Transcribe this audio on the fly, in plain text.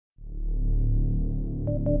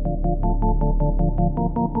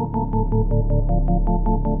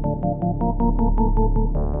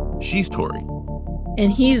She's Tori.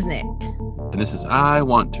 And he's Nick. And this is I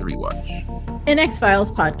Want to Rewatch. An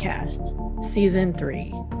X-Files podcast, Season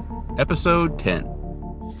 3. Episode 10.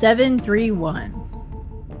 731.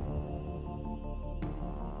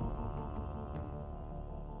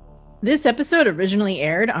 This episode originally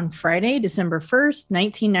aired on Friday, December 1st,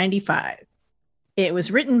 1995. It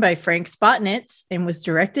was written by Frank Spotnitz and was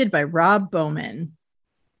directed by Rob Bowman.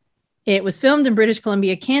 It was filmed in British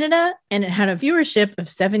Columbia, Canada, and it had a viewership of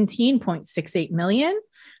 17.68 million,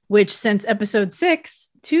 which since episode 6,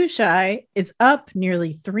 Too Shy, is up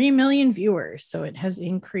nearly 3 million viewers. So it has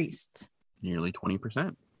increased. Nearly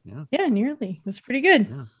 20%. Yeah. Yeah, nearly. That's pretty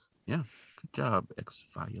good. Yeah. Good job,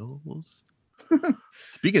 X-Files.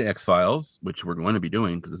 Speaking of X-Files, which we're going to be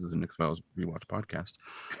doing because this is an X-Files rewatch podcast,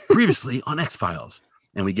 previously on X-Files,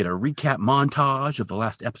 and we get a recap montage of the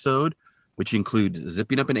last episode, which includes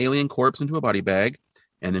zipping up an alien corpse into a body bag,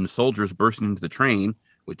 and then soldiers bursting into the train,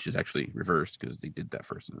 which is actually reversed because they did that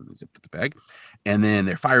first and then they zipped up the bag, and then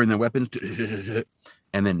they're firing their weapons,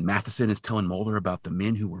 and then Matheson is telling Mulder about the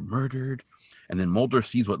men who were murdered, and then Mulder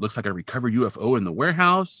sees what looks like a recovered UFO in the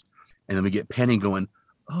warehouse, and then we get Penny going,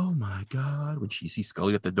 "Oh my God," when she sees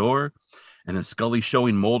Scully at the door, and then Scully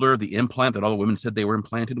showing Mulder the implant that all the women said they were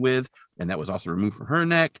implanted with, and that was also removed from her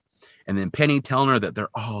neck, and then Penny telling her that they're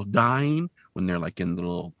all dying when they're like in the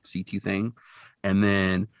little CT thing, and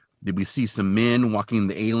then did we see some men walking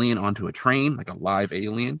the alien onto a train, like a live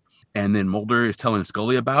alien, and then Mulder is telling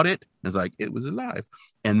Scully about it, and it's like, it was alive,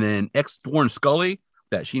 and then X warns Scully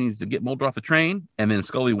that she needs to get Mulder off the train, and then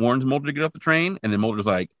Scully warns Mulder to get off the train, and then Mulder's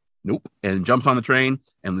like, nope, and jumps on the train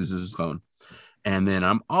and loses his phone. And then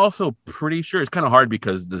I'm also pretty sure it's kind of hard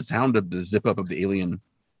because the sound of the zip up of the alien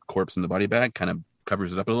corpse in the body bag kind of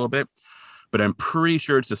covers it up a little bit, but I'm pretty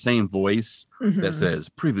sure it's the same voice that says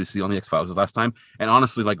previously on the X-Files as last time. And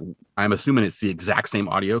honestly, like, I'm assuming it's the exact same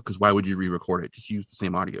audio, because why would you re-record it? Just use the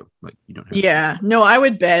same audio. Like, you don't have No, I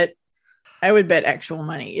would bet actual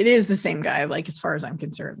money it is the same guy, like, as far as I'm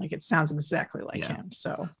concerned. Like, it sounds exactly like him.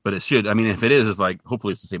 So, but it should, I mean, if it is, it's like,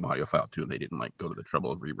 hopefully it's the same audio file too, and they didn't like go to the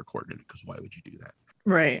trouble of re-recording it, because why would you do that?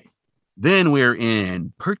 Right. Then we're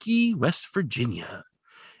in Perky, West Virginia,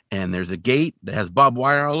 and there's a gate that has barbed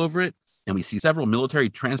wire all over it, and we see several military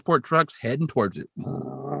transport trucks heading towards it.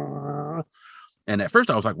 And at first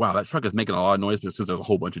I was like, wow, that truck is making a lot of noise, because there's a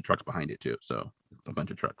whole bunch of trucks behind it too. So a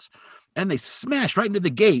bunch of trucks, and they smash right into the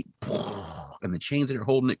gate, and the chains that are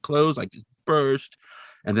holding it closed like just burst.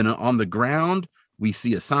 And then on the ground we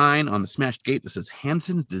see a sign on the smashed gate that says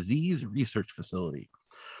Hansen's Disease Research Facility.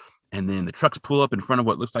 And then the trucks pull up in front of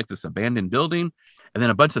what looks like this abandoned building, and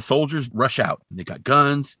then a bunch of soldiers rush out, and they got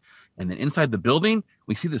guns. And then inside the building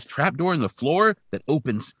we see this trap door in the floor that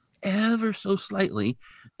opens ever so slightly,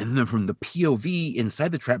 and then from the POV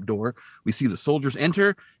inside the trap door we see the soldiers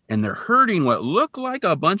enter, and they're herding what look like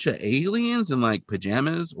a bunch of aliens in like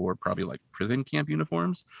pajamas, or probably like prison camp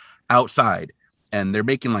uniforms, outside, and they're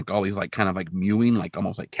making like all these like kind of like mewing, like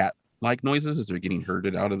almost like cat like noises as they're getting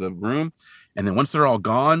herded out of the room. And then once they're all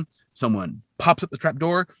gone, someone pops up the trap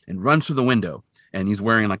door and runs through the window, and he's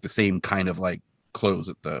wearing like the same kind of like clothes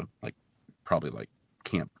at the like probably like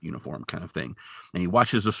camp uniform kind of thing, and he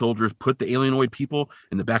watches the soldiers put the alienoid people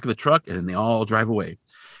in the back of the truck, and then they all drive away.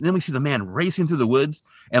 And then we see the man racing through the woods,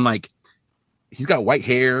 and like he's got white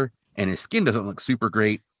hair and his skin doesn't look super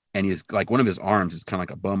great, and he's like, one of his arms is kind of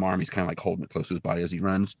like a bum arm, he's kind of like holding it close to his body as he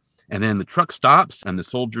runs. And then the truck stops and the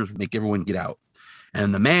soldiers make everyone get out,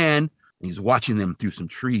 and the man, he's watching them through some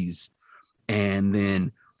trees, and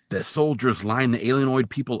then the soldiers line the alienoid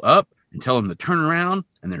people up and tell them to turn around,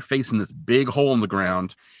 and they're facing this big hole in the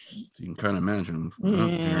ground. So you can kind of imagine.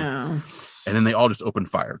 Yeah. And then they all just open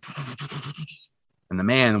fire. And the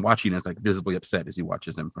man watching is like visibly upset as he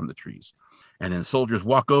watches them from the trees. And then soldiers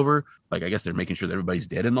walk over, like I guess they're making sure that everybody's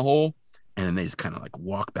dead in the hole. And then they just kind of like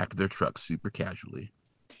walk back to their truck super casually.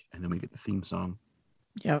 And then we get the theme song.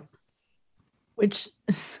 Yep. Which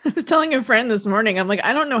I was telling a friend this morning, I'm like,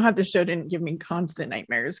 I don't know how the show didn't give me constant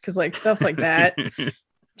nightmares, because like stuff like that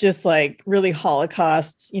just like really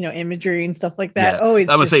Holocaust, imagery and stuff like that. Yeah. Always.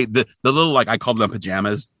 I would say the little, like I call them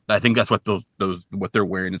pajamas. I think that's what those what they're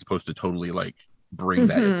wearing is supposed to totally like bring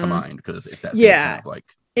that into mind, because it's that kind of like,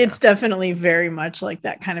 it's definitely very much like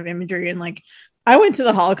that kind of imagery. And like, I went to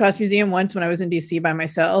the Holocaust Museum once when I was in DC by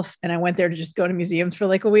myself, and I went there to just go to museums for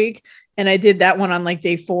like a week. And I did that one on like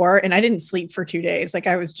day 4, and I didn't sleep for 2 days. Like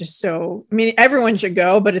I was just so, I mean, everyone should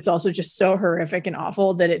go, but it's also just so horrific and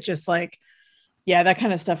awful that it just like, yeah, that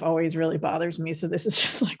kind of stuff always really bothers me. So this is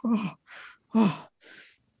just like, oh.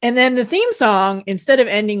 And then the theme song, instead of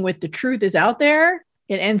ending with "the truth is out there,"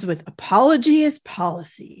 it ends with "apology is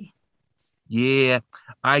policy." Yeah,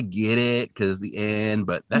 I get it because the end,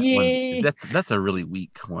 but that's a really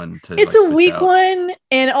weak one to. It's like, a weak out. one,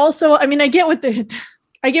 and also, I mean, I get what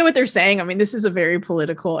they're saying. I mean, this is a very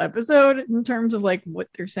political episode in terms of like what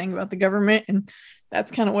they're saying about the government, and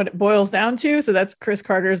that's kind of what it boils down to. So that's Chris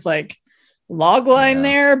Carter's like log line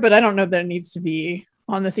there, but I don't know that it needs to be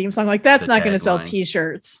on the theme song. Like that's not going to sell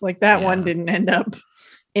T-shirts. Like that one didn't end up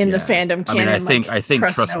in the fandom canon. I mean, I think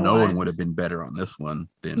Trust No One would have been better on this one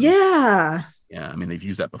than yeah. I mean, they've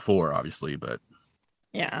used that before, obviously, but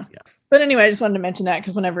yeah. But anyway, I just wanted to mention that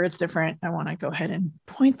because whenever it's different, I want to go ahead and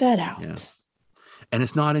point that out. Yeah. And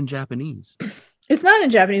it's not in Japanese. It's not in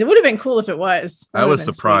Japanese. It would have been cool if it was. I was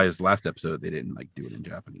surprised last episode they didn't like do it in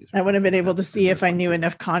Japanese. I would have been able to see if I knew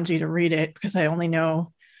enough kanji to read it because I only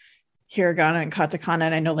know hiragana and katakana,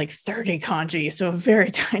 and I know like 30 kanji, so a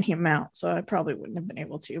very tiny amount. So I probably wouldn't have been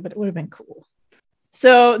able to, but it would have been cool.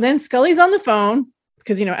 So then Scully's on the phone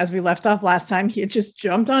because, you know, as we left off last time, he had just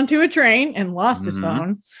jumped onto a train and lost his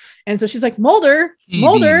phone. And so she's like, Mulder.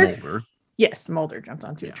 Yes, Mulder jumped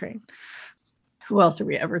onto a train. Who else are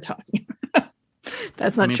we ever talking about?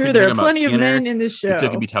 That's not true. There are plenty of men in this show. You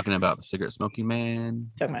could be talking about the cigarette smoking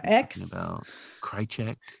man. Talking about X. Talking about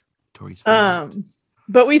Krychek. Tori's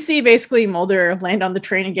but we see basically Mulder land on the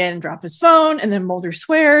train again and drop his phone, and then Mulder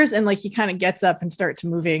swears, and like he kind of gets up and starts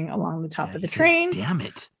moving along the top of the train. Damn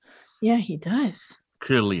it. Yeah, he does.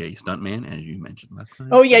 Clearly a stuntman, as you mentioned last time.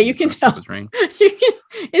 Oh yeah, you can tell.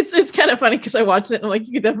 It's kind of funny because I watched it and like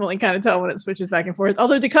you can definitely kind of tell when it switches back and forth.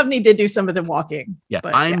 Although Duchovny did do some of the walking. Yeah,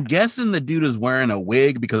 I'm guessing the dude is wearing a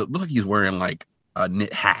wig because it looks like he's wearing like a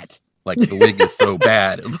knit hat. Like the wig is so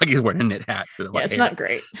bad, it looks like he's wearing a knit hat. It's not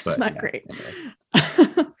great. But, it's not great.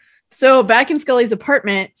 Anyway. So back in Scully's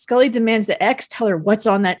apartment, Scully demands that X tell her what's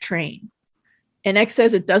on that train, and X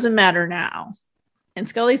says it doesn't matter now. And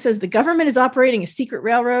Scully says the government is operating a secret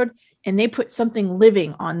railroad and they put something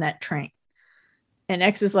living on that train. And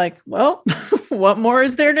X is like, well, what more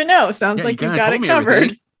is there to know? Sounds like you got it covered.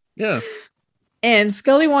 Everything. Yeah. And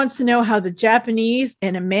Scully wants to know how the Japanese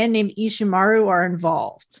and a man named Ishimaru are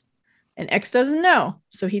involved. And X doesn't know,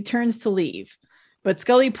 so he turns to leave. But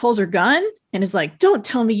Scully pulls her gun and is like, don't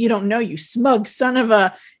tell me you don't know, you smug son of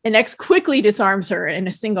a... And X quickly disarms her in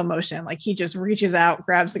a single motion. Like he just reaches out,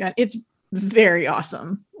 grabs the gun. It's very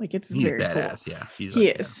awesome. Like it's very badass. Cool. Yeah,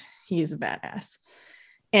 he is a badass.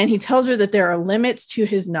 And he tells her that there are limits to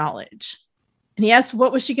his knowledge. And he asks,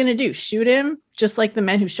 what was she going to do? Shoot him just like the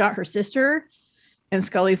men who shot her sister? And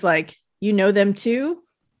Scully's like, you know them too?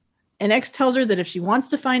 And X tells her that if she wants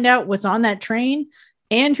to find out what's on that train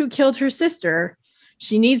and who killed her sister,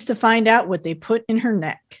 she needs to find out what they put in her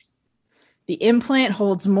neck. The implant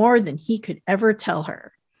holds more than he could ever tell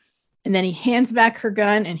her. And then he hands back her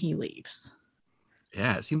gun and he leaves.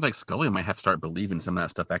 Yeah, it seems like Scully might have to start believing some of that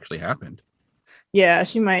stuff actually happened. Yeah,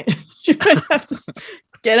 she might have to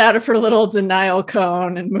get out of her little denial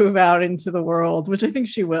cone and move out into the world, which I think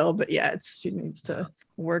she will. But yeah, she needs to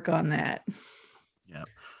work on that. Yeah.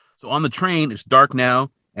 So on the train, it's dark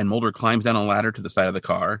now, and Mulder climbs down a ladder to the side of the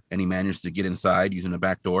car, and he manages to get inside using the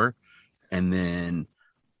back door. And then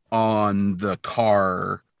on the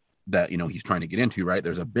car that, you know, he's trying to get into, right,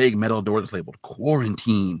 there's a big metal door that's labeled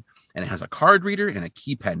quarantine, and it has a card reader and a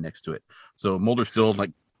keypad next to it. So Mulder still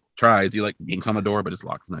like tries, he like yanks on the door, but it's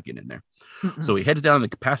locked. It's not getting in there. So he heads down the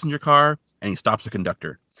passenger car and he stops the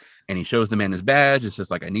conductor, and he shows the man his badge. It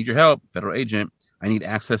says like, I need your help, federal agent. I need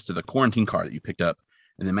access to the quarantine card that you picked up.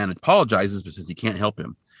 And the man apologizes, but says he can't help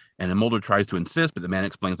him. And then Mulder tries to insist, but the man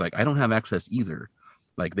explains like, I don't have access either.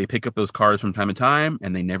 Like they pick up those cards from time to time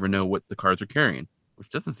and they never know what the cards are carrying,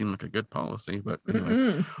 which doesn't seem like a good policy. But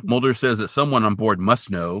anyway, Mulder says that someone on board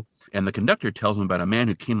must know. And the conductor tells him about a man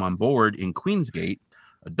who came on board in Queensgate,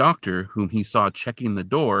 a doctor whom he saw checking the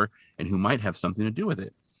door and who might have something to do with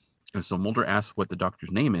it. And so Mulder asks what the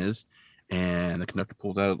doctor's name is. And the conductor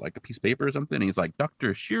pulls out like a piece of paper or something. And he's like,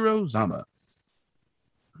 Dr. Shiro Zama.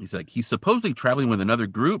 He's like, he's supposedly traveling with another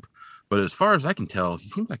group, but as far as I can tell, he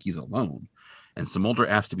seems like he's alone. And so Mulder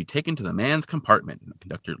asks to be taken to the man's compartment, and the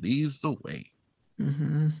conductor leads the way.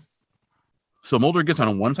 So Mulder gets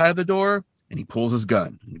on one side of the door, and he pulls his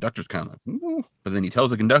gun. And the conductor's kind of like, ooh. But then he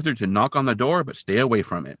tells the conductor to knock on the door, but stay away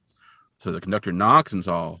from it. So the conductor knocks, and it's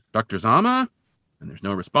all, Dr. Zama? And there's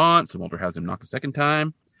no response. So Mulder has him knock a second time,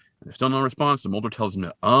 and there's still no response. So Mulder tells him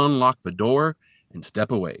to unlock the door and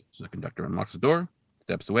step away. So the conductor unlocks the door,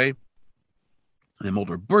 steps away, and then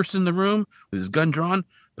Mulder bursts in the room with his gun drawn,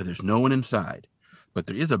 but there's no one inside. But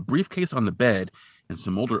there is a briefcase on the bed, and so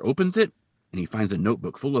Mulder opens it, and he finds a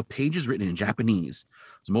notebook full of pages written in Japanese.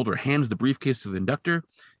 So Mulder hands the briefcase to the conductor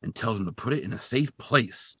and tells him to put it in a safe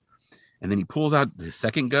place. And then he pulls out the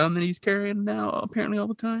second gun that he's carrying now, apparently all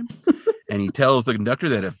the time. And he tells the conductor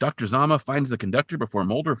that if Dr. Zama finds the conductor before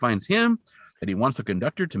Mulder finds him, that he wants the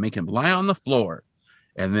conductor to make him lie on the floor.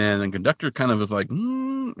 And then the conductor kind of is like,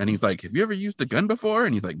 and he's like, have you ever used a gun before?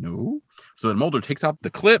 And he's like, no. So then Mulder takes out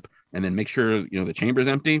the clip and then makes sure, the chamber's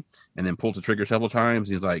empty, and then pulls the trigger several times.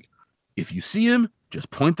 He's like, if you see him,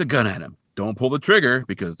 just point the gun at him. Don't pull the trigger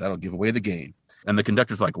because that'll give away the game. And the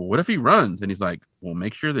conductor's like, well, what if he runs? And he's like, well,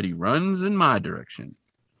 make sure that he runs in my direction.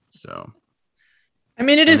 So, I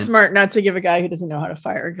mean, it is smart not to give a guy who doesn't know how to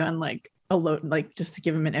fire a gun just to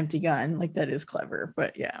give him an empty gun. Like, that is clever,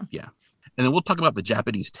 but yeah. Yeah. And then we'll talk about the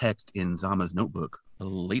Japanese text in Zama's notebook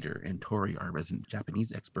later. And Tori, our resident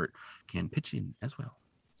Japanese expert, can pitch in as well.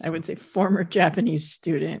 I would say former Japanese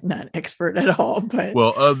student, not expert at all. But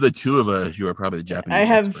well, of the two of us, you are probably the Japanese. I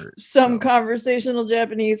have expert, some conversational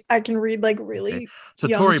Japanese. I can read really. Okay. So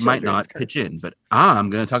Tori might not pitch in, but I'm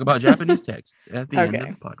going to talk about Japanese text at the end of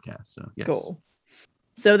the podcast. So yes. Cool.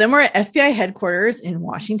 So then we're at FBI headquarters in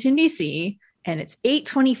Washington, D.C., and it's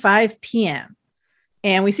 8:25 p.m.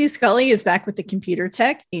 And we see Scully is back with the computer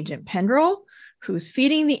tech, Agent Pendrell, who's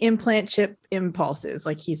feeding the implant chip impulses.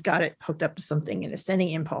 Like, he's got it hooked up to something and is sending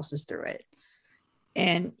impulses through it.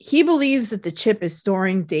 And he believes that the chip is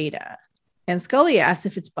storing data. And Scully asks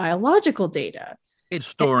if it's biological data. It's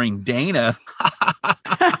storing data.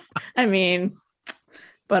 I mean,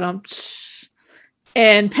 but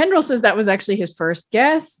and Pendrell says that was actually his first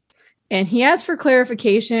guess. And he asks for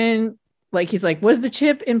clarification. Like, he's like, was the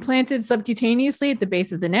chip implanted subcutaneously at the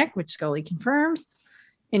base of the neck, which Scully confirms.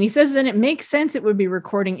 And he says then it makes sense it would be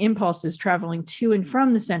recording impulses traveling to and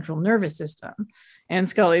from the central nervous system. And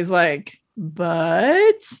Scully's like,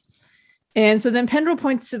 but... And so then Pendrell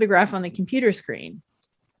points to the graph on the computer screen.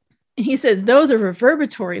 And he says those are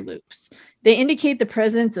reverberatory loops. They indicate the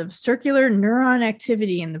presence of circular neuron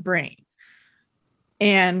activity in the brain.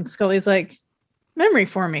 And Scully's like, memory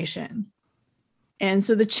formation. And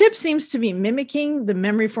so the chip seems to be mimicking the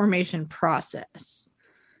memory formation process.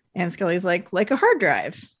 And Scully's like a hard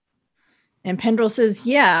drive. And Pendrell says,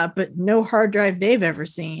 yeah, but no hard drive they've ever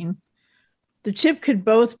seen. The chip could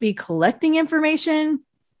both be collecting information,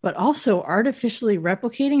 but also artificially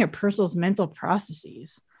replicating a person's mental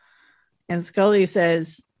processes. And Scully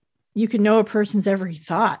says, you can know a person's every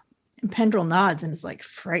thought. And Pendrell nods and is like,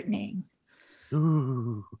 frightening.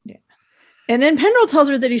 Ooh. Yeah. And then Pendrell tells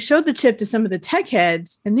her that he showed the chip to some of the tech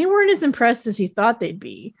heads, and they weren't as impressed as he thought they'd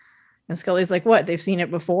be. And Scully's like, what? They've seen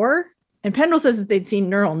it before? And Pendrell says that they'd seen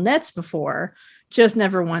neural nets before, just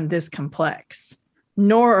never one this complex.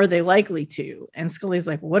 Nor are they likely to. And Scully's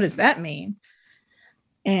like, what does that mean?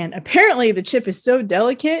 And apparently the chip is so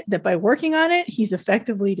delicate that by working on it, he's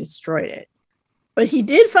effectively destroyed it. But he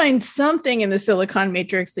did find something in the silicon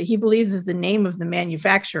matrix that he believes is the name of the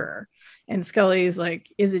manufacturer. And Scully's like,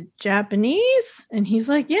 is it Japanese? And he's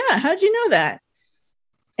like, yeah, how'd you know that?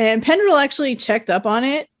 And Pendrell actually checked up on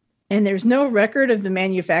it. And there's no record of the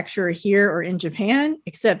manufacturer here or in Japan,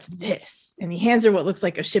 except this. And he hands her what looks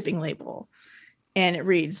like a shipping label. And it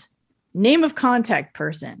reads, name of contact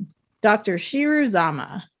person, Dr. Shiru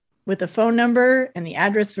Zama, with a phone number and the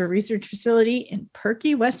address of a research facility in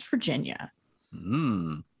Perky, West Virginia.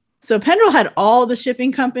 Mm. So Pendrell had all the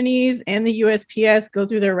shipping companies and the USPS go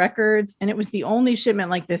through their records, and it was the only shipment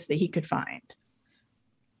like this that he could find.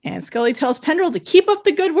 And Scully tells Pendrell to keep up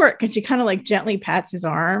the good work, and she kind of like gently pats his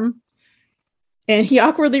arm. And he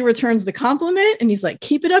awkwardly returns the compliment, and he's like,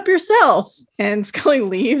 keep it up yourself. And Scully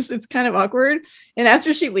leaves. It's kind of awkward. And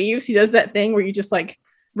after she leaves, he does that thing where you just like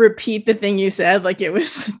repeat the thing you said, like it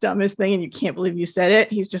was the dumbest thing and you can't believe you said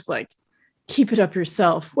it. He's just like, keep it up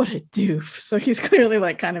yourself. What a doof. So he's clearly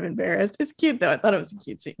like kind of embarrassed. It's cute though. I thought it was a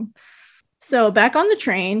cute scene. So back on the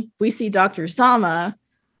train, we see Dr. Zama,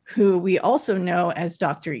 who we also know as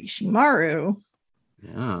Dr. Ishimaru.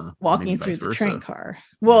 Yeah. Walking through the train car.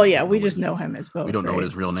 Well, yeah, we just know him as both. We don't know what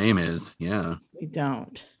his real name is. Yeah. We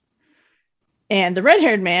don't. And the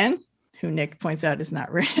red-haired man, who Nick points out is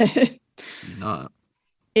not red, He's not,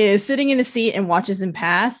 is sitting in a seat and watches him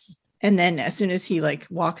pass. And then as soon as he like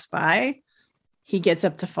walks by, he gets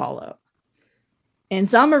up to follow. And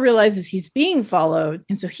Zama realizes he's being followed.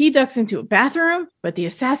 And so he ducks into a bathroom, but the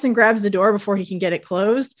assassin grabs the door before he can get it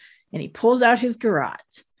closed. And he pulls out his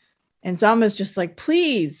garrote. And Zama's just like,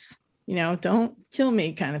 please, don't kill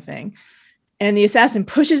me kind of thing. And the assassin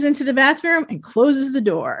pushes into the bathroom and closes the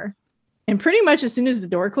door. And pretty much as soon as the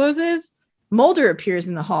door closes, Mulder appears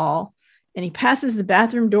in the hall. And he passes the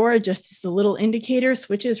bathroom door just as the little indicator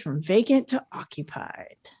switches from vacant to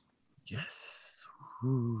occupied. Yes.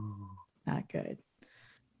 Not good.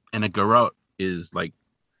 And a garrote is like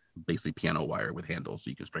basically piano wire with handles, so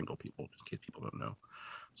you can strangle people, just in case people don't know.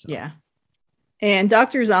 So. Yeah. And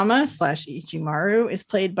Dr. Zama / Ichimaru is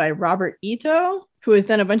played by Robert Ito, who has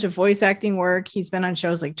done a bunch of voice acting work. He's been on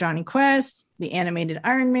shows like Johnny Quest, the animated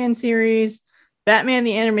Iron Man series, Batman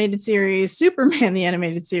the animated series, Superman the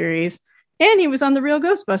animated series, and he was on The Real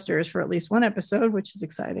Ghostbusters for at least one episode, which is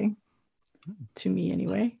exciting to me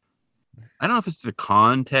anyway. I don't know if it's the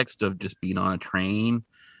context of just being on a train,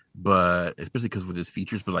 but especially because with his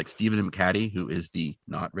features, but like Stephen McHattie, who is the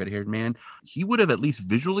not red-haired man, he would have at least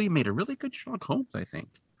visually made a really good Sherlock Holmes, I think.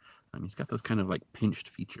 I mean, he's got those kind of like pinched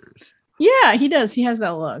features. Yeah, he does. He has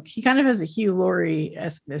that look. He kind of has a Hugh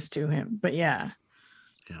Laurie-esqueness to him, but yeah.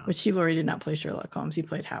 Which Hugh Laurie did not play Sherlock Holmes. He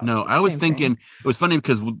played House. No, I was thinking it was funny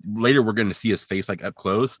because later we're going to see his face like up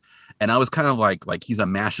close, and I was kind of like he's a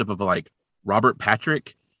mashup of like Robert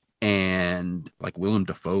Patrick and like Willem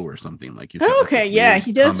Dafoe or something. Like he's okay, yeah,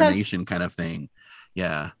 he does combination kind of thing.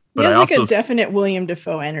 Yeah, but I also a definite William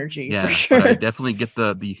Dafoe energy. Yeah, for sure. But I definitely get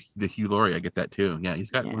the Hugh Laurie. I get that too. Yeah, he's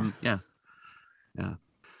got one. Yeah.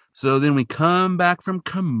 So then we come back from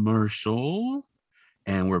commercial.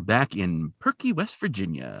 And we're back in Perky, West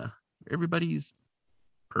Virginia. Everybody's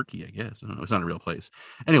Perky, I guess. I don't know. It's not a real place.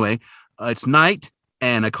 Anyway, it's night,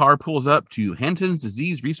 and a car pulls up to Hansen's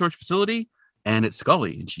Disease Research Facility, and it's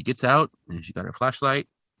Scully. And she gets out, and she's got her flashlight.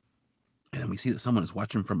 And we see that someone is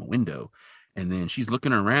watching from a window. And then she's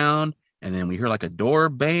looking around, and then we hear like a door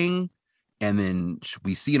bang. And then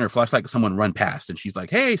we see in her flashlight someone run past, and she's like,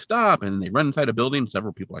 hey, stop. And then they run inside a building.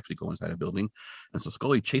 Several people actually go inside a building. And so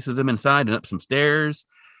Scully chases them inside and up some stairs.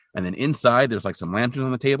 And then inside, there's like some lanterns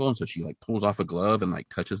on the table. And so she like pulls off a glove and like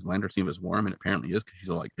touches the lantern to see if it's warm. And it apparently is, because she's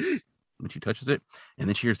like, when she touches it. And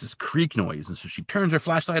then she hears this creak noise. And so she turns her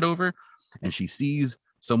flashlight over and she sees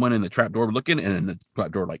someone in the trap door looking, and then the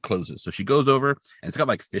trap door like closes. So she goes over, and it's got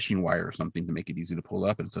like fishing wire or something to make it easy to pull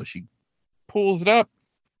up. And so she pulls it up.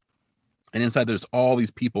 And inside there's all these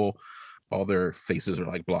people, all their faces are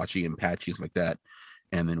like blotchy and patchy like that.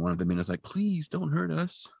 And then one of the men is like, please don't hurt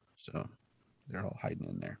us. So they're all hiding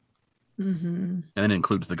in there. Mm-hmm. And then it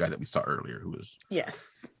includes the guy that we saw earlier who was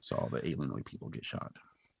saw the alienoid people get shot.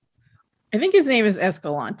 I think his name is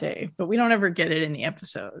Escalante, but we don't ever get it in the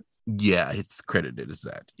episode. Yeah, it's credited as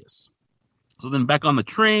that. Yes. So then back on the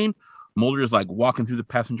train, Mulder is like walking through the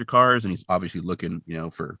passenger cars, and he's obviously looking,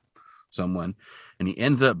 for someone, and he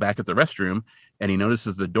ends up back at the restroom, and he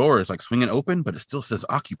notices the door is like swinging open, but it still says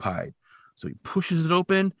occupied. So he pushes it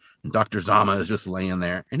open, and Dr. Zama is just laying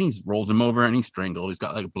there, and he rolls him over, and he's strangled. He's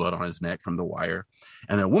got like blood on his neck from the wire,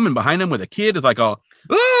 and the woman behind him with a kid is like,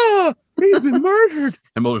 he's been murdered.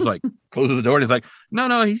 And Mulder's like closes the door, and he's like,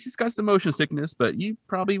 no, he's just got some motion sickness, but you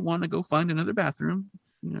probably want to go find another bathroom.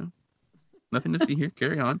 Nothing to see here.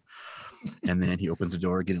 Carry on. And then he opens the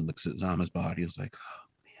door again and looks at Zama's body. He's like,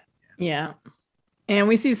 yeah. And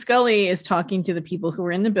we see Scully is talking to the people who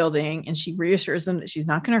were in the building, and she reassures them that she's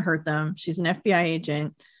not going to hurt them. She's an FBI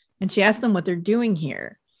agent, and she asks them what they're doing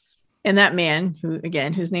here. And that man,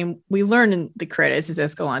 whose name we learn in the credits is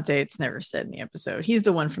Escalante, it's never said in the episode. He's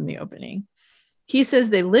the one from the opening. He says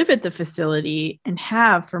they live at the facility and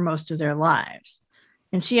have for most of their lives.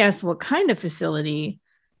 And she asks what kind of facility,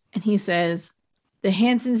 and he says the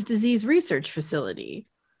Hansen's Disease Research Facility.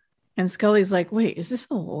 And Scully's like, wait, is this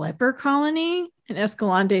a leper colony? And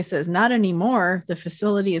Escalante says, not anymore. The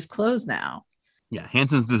facility is closed now. Yeah,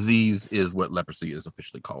 Hansen's disease is what leprosy is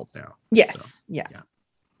officially called now. Yes, so, yeah.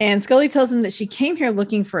 And Scully tells him that she came here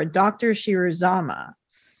looking for a Dr. Shirozama.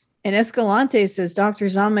 And Escalante says Dr.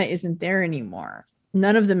 Zama isn't there anymore.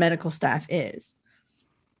 None of the medical staff is.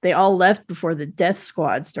 They all left before the death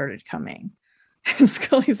squad started coming. And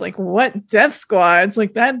Scully's like, what death squads?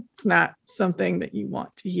 Like, that's not something that you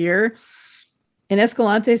want to hear. And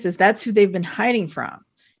Escalante says that's who they've been hiding from.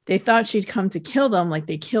 They thought she'd come to kill them like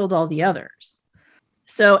they killed all the others.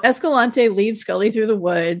 So Escalante leads Scully through the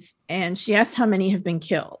woods, and she asks how many have been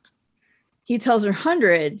killed. He tells her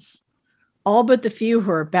hundreds, all but the few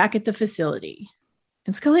who are back at the facility.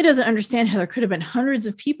 And Scully doesn't understand how there could have been hundreds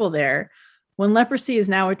of people there when leprosy is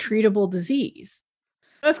now a treatable disease.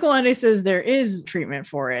 Escalante says there is treatment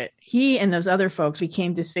for it. He and those other folks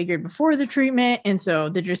became disfigured before the treatment, and so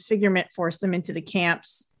the disfigurement forced them into the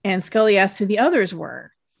camps. And Scully asked who the others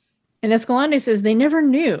were. And Escalante says they never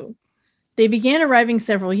knew. They began arriving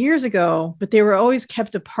several years ago, but they were always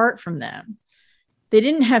kept apart from them. They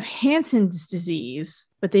didn't have Hansen's disease,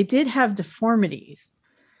 but they did have deformities.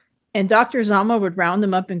 And Dr. Zama would round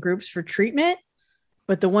them up in groups for treatment,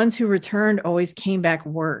 but the ones who returned always came back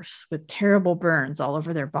worse with terrible burns all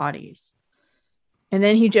over their bodies. And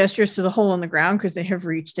then he gestures to the hole in the ground because they have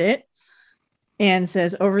reached it and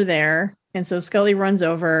says, over there. And so Scully runs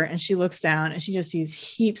over and she looks down and she just sees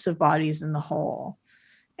heaps of bodies in the hole.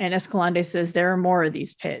 And Escalante says, there are more of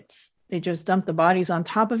these pits. They just dump the bodies on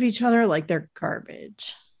top of each other like they're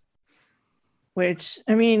garbage. Which,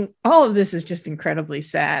 I mean, all of this is just incredibly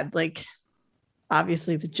sad. Like,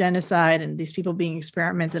 obviously the genocide and these people being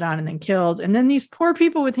experimented on and then killed. And then these poor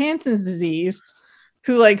people with Hansen's disease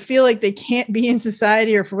who like feel like they can't be in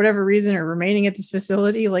society or for whatever reason are remaining at this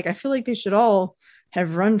facility. Like, I feel like they should all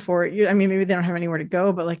have run for it. I mean, maybe they don't have anywhere to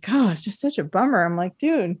go, but like, oh, it's just such a bummer. I'm like,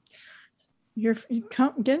 dude, you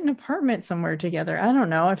can't get an apartment somewhere together. I don't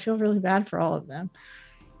know. I feel really bad for all of them.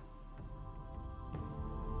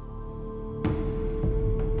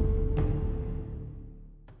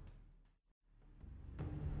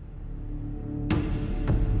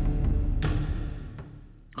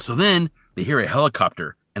 So then they hear a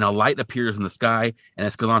helicopter and a light appears in the sky, and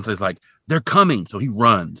Escalante is like, they're coming. So he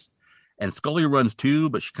runs, and Scully runs too,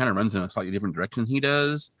 but she kind of runs in a slightly different direction he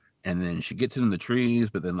does. And then she gets in the trees,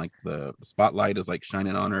 but then like the spotlight is like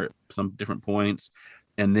shining on her at some different points.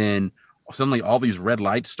 And then suddenly all these red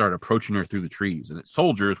lights start approaching her through the trees, and it's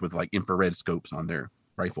soldiers with like infrared scopes on their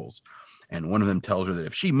rifles. And one of them tells her that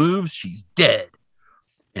if she moves, she's dead.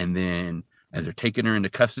 And then as they're taking her into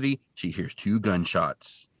custody, she hears 2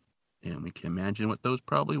 gunshots. And we can imagine what those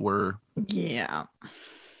probably were. Yeah.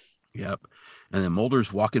 Yep. And then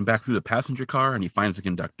Mulder's walking back through the passenger car, and he finds the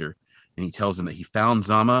conductor. And he tells him that he found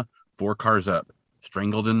Zama 4 cars up,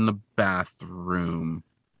 strangled in the bathroom.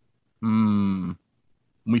 When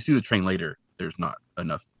we see the train later, there's not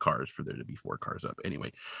enough cars for there to be 4 cars up.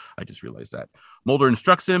 Anyway, I just realized that. Mulder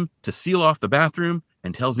instructs him to seal off the bathroom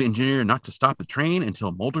and tells the engineer not to stop the train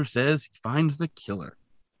until Mulder says he finds the killer.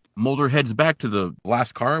 Mulder heads back to the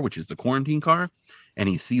last car, which is the quarantine car, and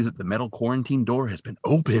he sees that the metal quarantine door has been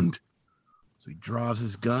opened. So he draws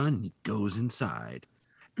his gun and he goes inside.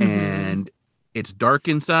 And it's dark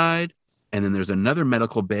inside, and then there's another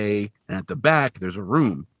medical bay, and at the back there's a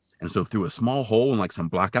room. And so through a small hole and like some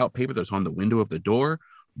blackout paper that's on the window of the door,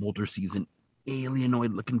 Mulder sees an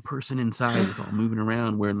alienoid looking person inside. It's all moving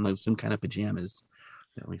around wearing like some kind of pajamas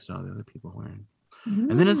that we saw the other people wearing.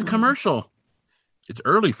 And then it's a commercial. It's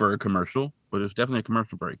early for a commercial, but it's definitely a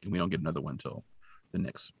commercial break, and we don't get another one till the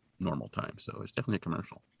next normal time. So it's definitely a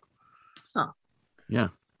commercial. Huh. Yeah.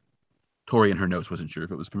 Tori in her notes wasn't sure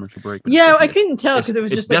if it was commercial break. But yeah, I couldn't tell because it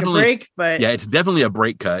was just like a break. But yeah, it's definitely a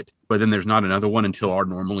break cut. But then there's not another one until our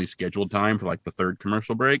normally scheduled time for like the 3rd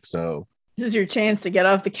commercial break. So this is your chance to get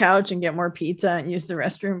off the couch and get more pizza and use the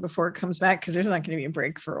restroom before it comes back, because there's not going to be a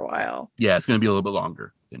break for a while. Yeah, it's going to be a little bit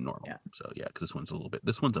longer than normal. Yeah. So yeah, because this one's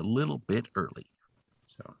a little bit early.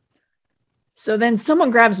 So then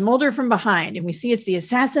someone grabs Mulder from behind, and we see it's the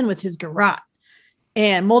assassin with his garrote.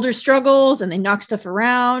 And Mulder struggles, and they knock stuff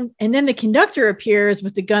around. And then the conductor appears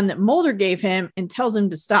with the gun that Mulder gave him and tells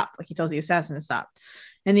him to stop. Like he tells the assassin to stop.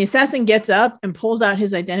 And the assassin gets up and pulls out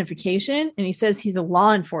his identification, and he says he's a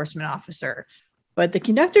law enforcement officer. But the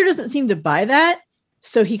conductor doesn't seem to buy that.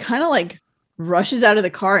 So he kind of like rushes out of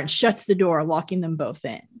the car and shuts the door, locking them both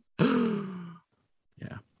in.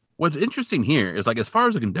 Yeah. What's interesting here is like, as far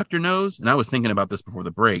as the conductor knows, and I was thinking about this before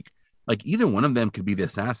the break, like either one of them could be the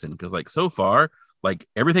assassin, because like so far, like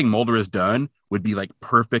everything Mulder has done would be like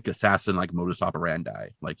perfect assassin, like modus operandi.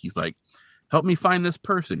 Like he's like, help me find this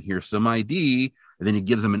person. Here's some ID. And then he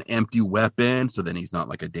gives him an empty weapon. So then he's not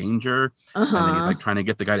like a danger. And then he's like trying to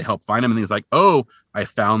get the guy to help find him. And he's like, oh, I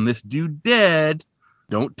found this dude dead.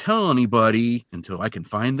 Don't tell anybody until I can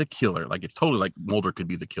find the killer. Like it's totally like Mulder could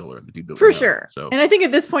be the killer. The dude for sure. So, and I think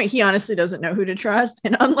at this point, he honestly doesn't know who to trust.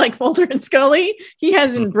 And unlike Mulder and Scully, he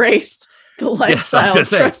has embraced the lifestyle of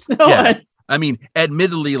trust no one. I mean,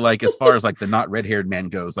 admittedly, like as far as like the not red-haired man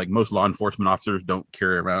goes, like most law enforcement officers don't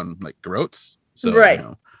carry around like garrotes. So, right. You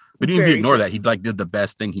know, but even if you ignore that, he like did the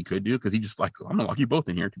best thing he could do, because he just like, I'm gonna lock you both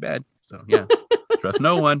in here. Too bad. So yeah, trust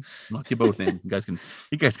no one. Lock you both in. You guys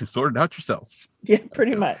can sort it out yourselves. Yeah,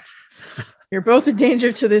 pretty much. You're both a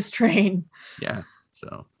danger to this train. Yeah.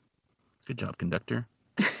 So good job, conductor.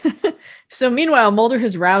 So meanwhile, Mulder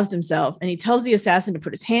has roused himself, and he tells the assassin to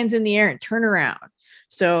put his hands in the air and turn around.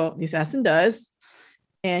 So the assassin does,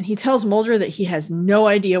 and he tells Mulder that he has no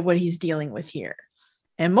idea what he's dealing with here.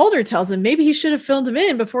 And Mulder tells him maybe he should have filled him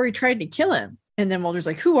in before he tried to kill him. And then Mulder's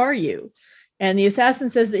like, who are you? And the assassin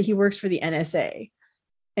says that he works for the NSA.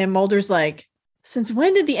 And Mulder's like, since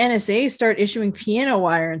when did the NSA start issuing piano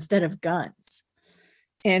wire instead of guns?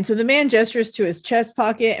 And so the man gestures to his chest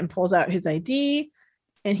pocket and pulls out his ID.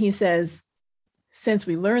 And he says, since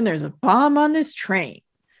we learned there's a bomb on this train.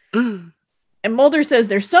 And Mulder says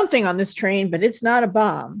there's something on this train, but it's not a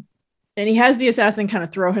bomb. And he has the assassin kind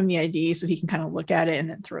of throw him the ID so he can kind of look at it and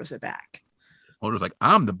then throws it back. Mulder's like,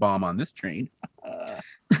 I'm the bomb on this train.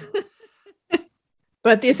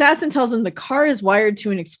 But the assassin tells him the car is wired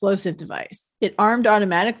to an explosive device. It armed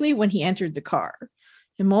automatically when he entered the car.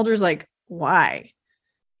 And Mulder's like, why?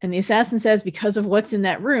 And the assassin says, because of what's in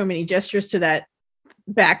that room. And he gestures to that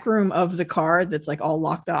back room of the car that's like all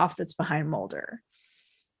locked off that's behind Mulder.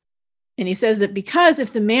 And he says that because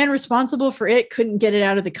if the man responsible for it couldn't get it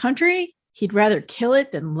out of the country, he'd rather kill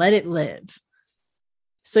it than let it live.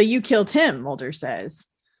 So you killed him, Mulder says.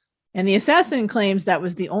 And the assassin claims that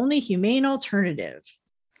was the only humane alternative.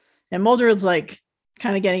 And Mulder is like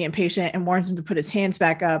kind of getting impatient and warns him to put his hands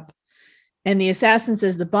back up. And the assassin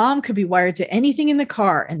says the bomb could be wired to anything in the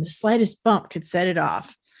car and the slightest bump could set it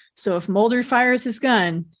off. So if Mulder fires his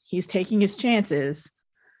gun, he's taking his chances.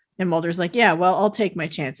 And Mulder's like, yeah, well, I'll take my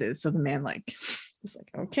chances. So the man is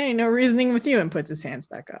like, okay, no reasoning with you, and puts his hands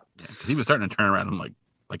back up. Yeah, because he was starting to turn around and like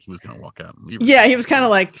he was going to walk out. Yeah, he was kind of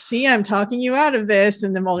like, see, I'm talking you out of this.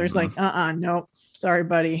 And then Mulder's like, nope. Sorry,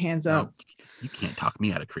 buddy. Hands up. You can't talk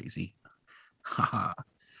me out of crazy. Haha.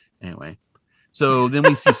 Anyway, so then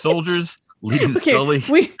we see soldiers leading Scully.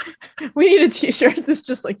 We need a t-shirt that's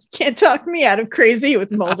just like, you can't talk me out of crazy,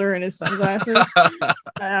 with Mulder and his sunglasses. I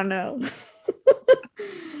don't know.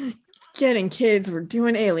 Getting kids, we're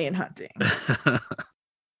doing alien hunting.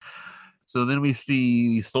 So then we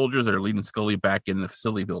see soldiers that are leading Scully back in the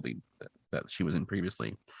facility building that she was in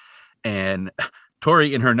previously. And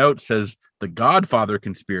Tori in her note says the Godfather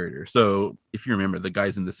conspirator. So if you remember the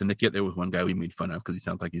guys in the syndicate, there was one guy we made fun of because he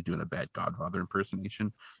sounds like he's doing a bad Godfather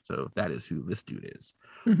impersonation. So that is who this dude is.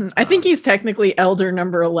 Mm-hmm. I think he's technically Elder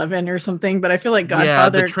number 11 or something, but I feel like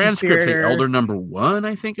Godfather. Yeah, the transcript say Elder number 1,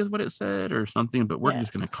 I think is what it said, or something. But we're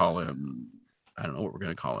just going to call him. I don't know what we're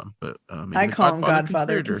going to call him, but I call him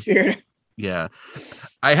Godfather conspirator. Yeah,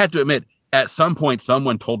 I had to admit, at some point,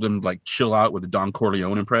 someone told him like chill out with the Don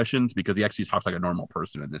Corleone impressions because he actually talks like a normal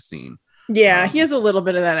person in this scene. Yeah, he has a little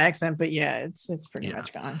bit of that accent, but yeah, it's pretty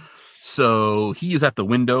much gone. So he is at the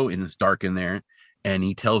window and it's dark in there, and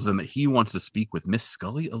he tells them that he wants to speak with Miss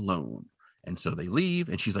Scully alone. And so they leave,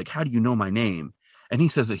 and she's like, "How do you know my name?" And he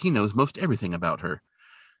says that he knows most everything about her.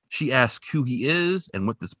 She asks who he is and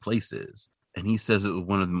what this place is, and he says it was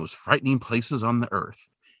one of the most frightening places on the earth,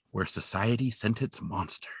 where society sent its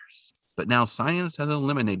monsters. But now science has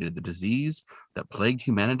eliminated the disease that plagued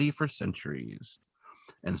humanity for centuries.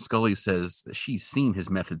 And Scully says that she's seen his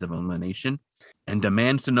methods of elimination and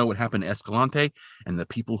demands to know what happened to Escalante and the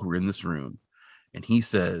people who were in this room. And he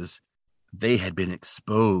says they had been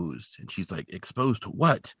exposed. And she's like, exposed to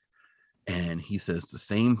what? And he says the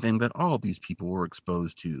same thing that all these people were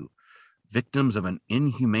exposed to. Victims of an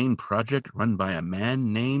inhumane project run by a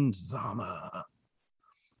man named Zama.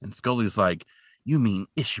 And Scully's like, you mean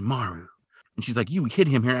Ishimaru? And she's like, you hid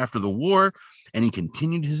him here after the war, and he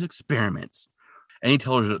continued his experiments. And he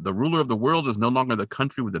tells her that the ruler of the world is no longer the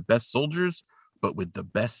country with the best soldiers, but with the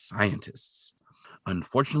best scientists.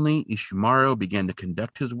 Unfortunately, Ishimaru began to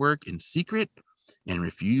conduct his work in secret and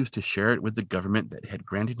refused to share it with the government that had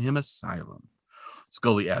granted him asylum.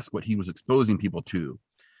 Scully asks what he was exposing people to,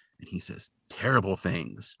 and he says, terrible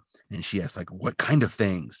things. And she asks, like, what kind of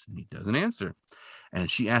things? And he doesn't answer. And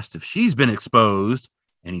she asked if she's been exposed.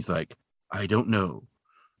 And he's like, I don't know,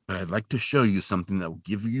 but I'd like to show you something that will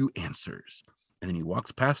give you answers. And then he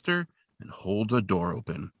walks past her and holds a door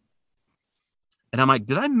open. And I'm like,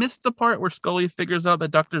 did I miss the part where Scully figures out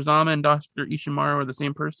that Dr. Zama and Dr. Ishimaru are the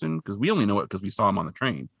same person? Because we only know it because we saw him on the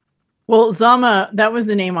train. Well, Zama, that was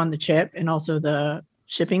the name on the chip and also the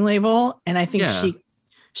shipping label. And I think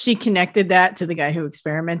she connected that to the guy who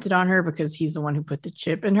experimented on her because he's the one who put the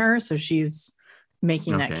chip in her. So she's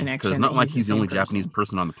making that connection. Because it's not like he's the only Japanese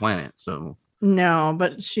person on the planet. So no,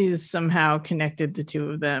 but she's somehow connected the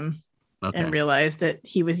two of them and realized that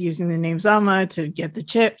he was using the name Zama to get the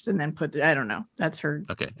chips and then put I don't know. That's her.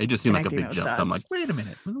 Okay. It just seemed like a big jump. I'm like, wait a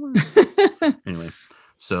minute. Anyway,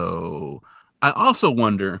 so I also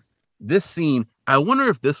wonder this scene. I wonder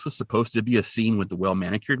if this was supposed to be a scene with the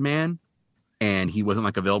well-manicured man and he wasn't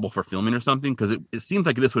like available for filming or something. Because it seems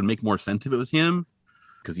like this would make more sense if it was him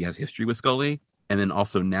because he has history with Scully. And then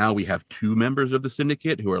also now we have 2 members of the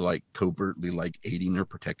syndicate who are like covertly like aiding or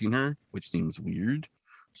protecting her, which seems weird.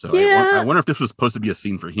 So yeah. I wonder if this was supposed to be a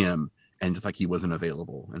scene for him and just like he wasn't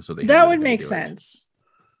available. And so that would make sense.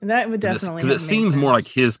 That would definitely because it seems more like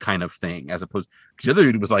his kind of thing as opposed because the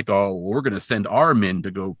other dude was like, oh, well, we're going to send our men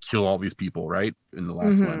to go kill all these people, right? In the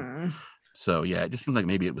last one. So yeah, it just seemed like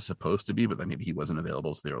maybe it was supposed to be, but like maybe he wasn't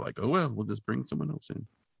available. So they were like, oh, well, we'll just bring someone else in.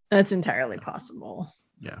 That's entirely possible.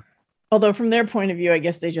 Yeah. Although from their point of view, I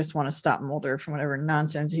guess they just want to stop Mulder from whatever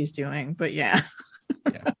nonsense he's doing. But yeah.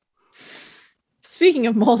 Yeah. Speaking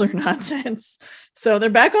of Mulder nonsense, so they're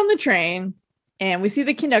back on the train and we see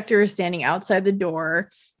the conductor is standing outside the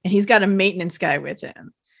door and he's got a maintenance guy with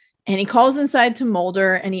him. And he calls inside to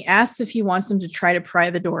Mulder and he asks if he wants them to try to pry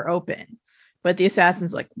the door open. But the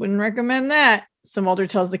assassin's like, wouldn't recommend that. So Mulder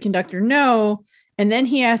tells the conductor no. And then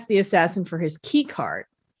he asks the assassin for his key card.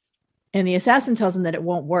 And the assassin tells him that it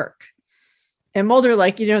won't work. And Mulder,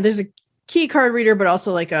 like, there's a key card reader, but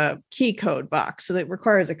also like a key code box. So that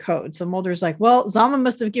requires a code. So Mulder's like, well, Zama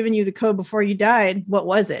must have given you the code before you died. What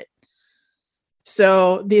was it?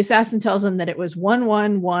 So the assassin tells him that it was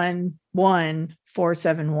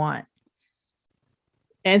 1111471.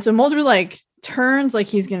 And so Mulder like turns like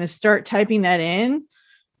he's going to start typing that in.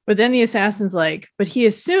 But then the assassin's like, but he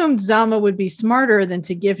assumed Zama would be smarter than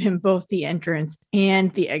to give him both the entrance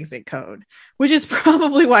and the exit code, which is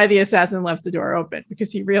probably why the assassin left the door open,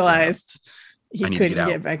 because he realized he couldn't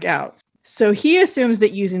get back out. So he assumes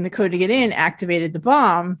that using the code to get in activated the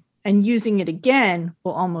bomb, and using it again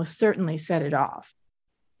will almost certainly set it off.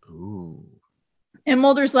 Ooh. And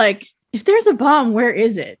Mulder's like, if there's a bomb, where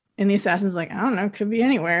is it? And the assassin's like, I don't know, could be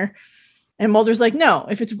anywhere. And Mulder's like, no,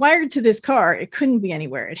 if it's wired to this car, it couldn't be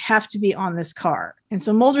anywhere. It'd have to be on this car. And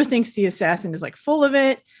so Mulder thinks the assassin is like full of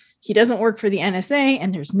it. He doesn't work for the NSA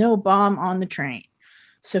and there's no bomb on the train.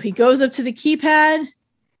 So he goes up to the keypad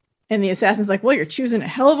and the assassin's like, well, you're choosing a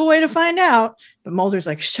hell of a way to find out. But Mulder's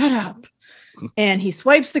like, shut up. And he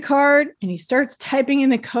swipes the card and he starts typing in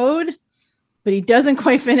the code, but he doesn't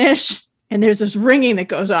quite finish. And there's this ringing that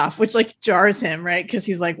goes off, which like jars him, right? Because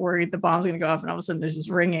he's like worried the bomb's going to go off. And all of a sudden there's this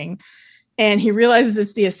ringing. And he realizes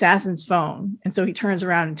it's the assassin's phone. And so he turns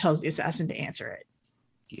around and tells the assassin to answer it.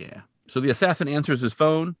 Yeah. So the assassin answers his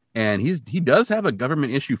phone, and he does have a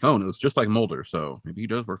government issue phone. It was just like Mulder. So maybe he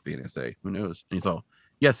does work for the NSA. Who knows? And he's all,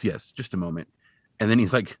 yes, just a moment. And then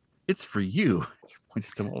he's like, it's for you. He points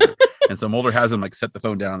to Mulder. And so Mulder has him like set the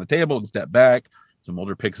phone down on the table and step back. So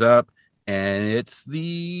Mulder picks up, and it's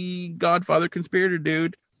the Godfather conspirator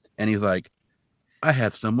dude. And he's like, I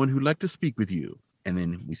have someone who'd like to speak with you. And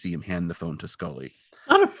then we see him hand the phone to Scully.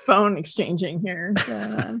 A lot of phone exchanging here.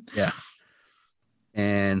 Yeah.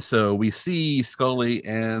 And so we see Scully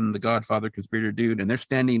and the Godfather conspirator dude, and they're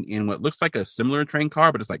standing in what looks like a similar train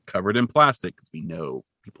car, but it's like covered in plastic, because we know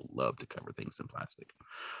people love to cover things in plastic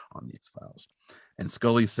on these files. And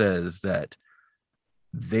Scully says that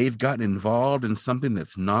they've gotten involved in something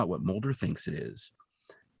that's not what Mulder thinks it is.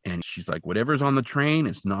 And she's like, whatever's on the train,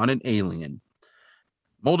 it's not an alien.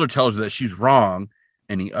 Mulder tells her that she's wrong,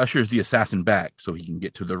 and he ushers the assassin back so he can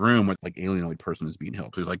get to the room where like alienoid person is being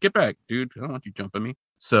held. So he's like, get back, dude. I don't want you jumping me.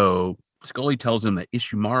 So Scully tells him that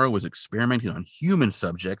Ishimaro was experimenting on human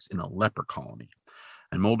subjects in a leper colony.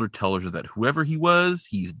 And Mulder tells her that whoever he was,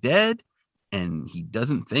 he's dead, and he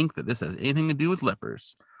doesn't think that this has anything to do with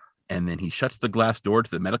lepers. And then he shuts the glass door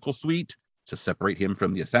to the medical suite to separate him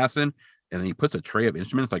from the assassin. And then he puts a tray of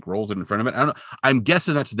instruments, like rolls it in front of it. I don't know. I'm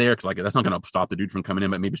guessing that's there because like that's not going to stop the dude from coming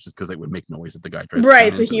in, but maybe it's just because it would make noise if the guy tries.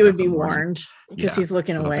 Right, so he would be warned because he's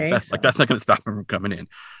looking away. That's not going to stop him from coming in.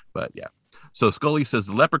 But yeah. So Scully says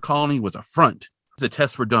the leper colony was a front. The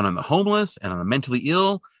tests were done on the homeless and on the mentally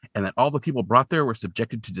ill, and that all the people brought there were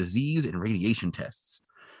subjected to disease and radiation tests.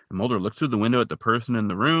 And Mulder looks through the window at the person in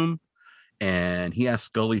the room, and he asks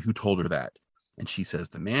Scully who told her that. And she says,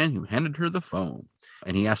 the man who handed her the phone.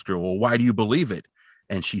 And he asked her, well, why do you believe it?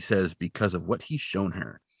 And she says, because of what he's shown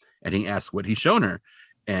her. And he asks what he's shown her.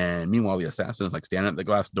 And meanwhile, the assassin is like standing at the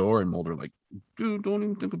glass door, and Mulder like, dude, don't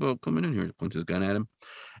even think about coming in here. He points his gun at him.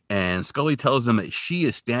 And Scully tells them that she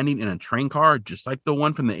is standing in a train car, just like the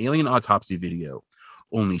one from the alien autopsy video,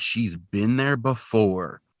 only she's been there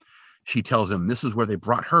before. She tells him this is where they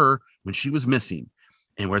brought her when she was missing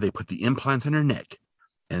and where they put the implants in her neck.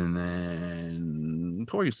 And then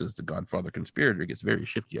Tori says the Godfather conspirator gets very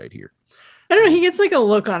shifty-eyed here. I don't know. He gets like a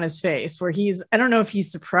look on his face where I don't know if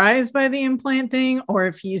he's surprised by the implant thing or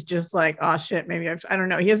if he's just like, oh shit, maybe I don't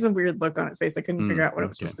know. He has a weird look on his face. I couldn't figure out what it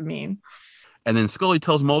was supposed to mean. And then Scully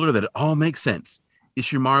tells Mulder that it all makes sense.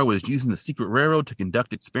 Ishimaro was using the secret railroad to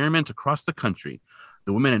conduct experiments across the country.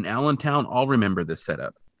 The women in Allentown all remember this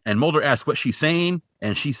setup. And Mulder asks what she's saying.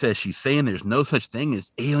 And she says she's saying there's no such thing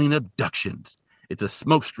as alien abductions. It's a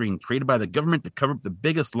smokescreen created by the government to cover up the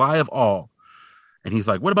biggest lie of all. And he's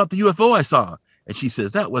like, what about the UFO I saw? And she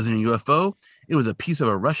says, that wasn't a UFO. It was a piece of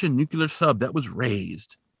a Russian nuclear sub that was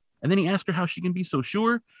raised. And then he asks her how she can be so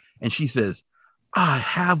sure. And she says, I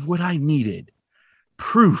have what I needed.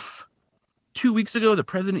 Proof. 2 weeks ago, the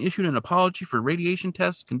president issued an apology for radiation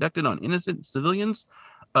tests conducted on innocent civilians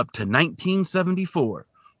up to 1974.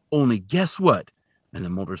 Only guess what? And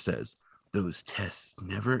then Mulder says, those tests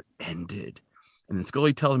never ended. And then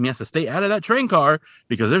Scully tells him he has to stay out of that train car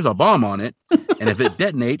because there's a bomb on it. And if it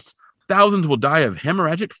detonates, thousands will die of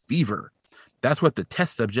hemorrhagic fever. That's what the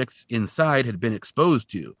test subjects inside had been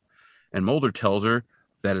exposed to. And Mulder tells her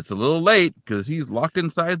that it's a little late because he's locked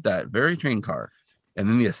inside that very train car. And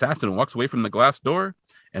then the assassin walks away from the glass door,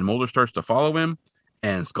 and Mulder starts to follow him.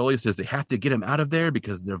 And Scully says they have to get him out of there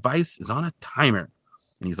because the device is on a timer.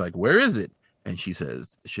 And he's like, where is it? And she says,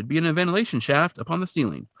 it should be in a ventilation shaft up on the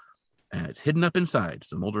ceiling. And it's hidden up inside.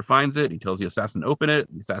 So Mulder finds it. He tells the assassin to open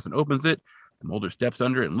it. The assassin opens it. And Mulder steps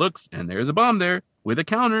under it and looks. And there's a bomb there with a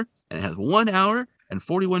counter. And it has 1 hour and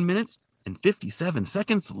 41 minutes and 57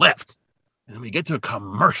 seconds left. And then we get to a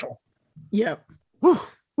commercial. Yep. Whew.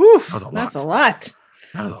 Oof, That was a lot. that's a lot.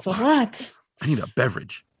 That's a lot. I need a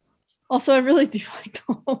beverage. Also, I really do like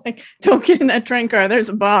the whole, like, don't get in that train car. There's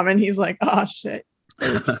a bomb. And he's like, oh, shit.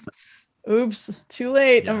 Oops. Too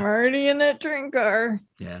late. Yeah. I'm already in that train car.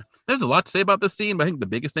 Yeah. There's a lot to say about this scene, but I think the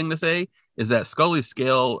biggest thing to say is that Scully's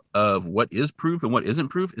scale of what is proof and what isn't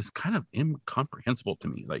proof is kind of incomprehensible to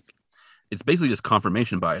me. Like, it's basically just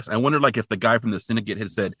confirmation bias. I wonder, like, if the guy from the syndicate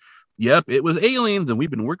had said, yep, it was aliens and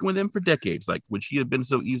we've been working with them for decades, like, would she have been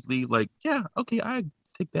so easily like, yeah, okay, I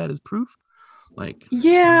take that as proof? Like,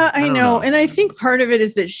 yeah, I don't know. And I think part of it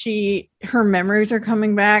is that her memories are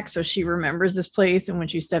coming back. So she remembers this place. And when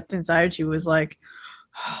she stepped inside, she was like,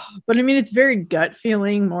 but I mean, it's very gut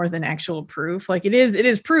feeling more than actual proof. Like it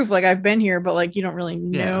is proof. Like I've been here, but like, you don't really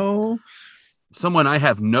know. Someone I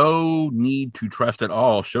have no need to trust at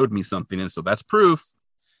all showed me something. And so that's proof.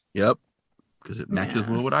 Yep. Because it matches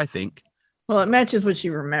with what I think. Well, it matches what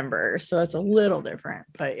she remembers. So that's a little different,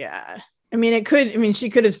 but yeah. I mean, she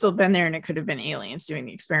could have still been there and it could have been aliens doing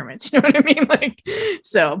the experiments. You know what I mean? Like,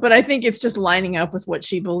 so, but I think it's just lining up with what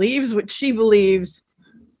she believes,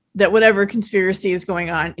 that whatever conspiracy is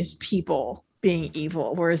going on is people being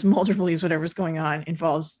evil, whereas Mulder believes whatever's going on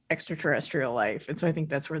involves extraterrestrial life. And so I think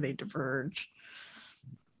that's where they diverge.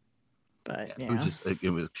 But yeah.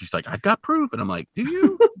 She's like, I've got proof. And I'm like, do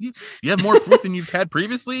you? you have more proof than you've had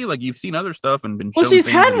previously? Like you've seen other stuff and been well, she's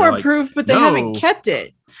had more proof, but they haven't kept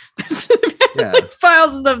it. Like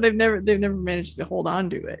files and stuff. They've never managed to hold on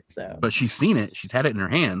to it. So, but she's seen it. She's had it in her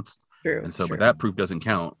hands. True. And so, but that proof doesn't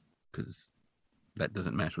count because that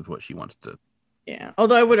doesn't match with what she wants to. Yeah.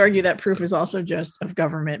 Although I would argue that proof is also just of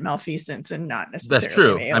government malfeasance and not necessarily. That's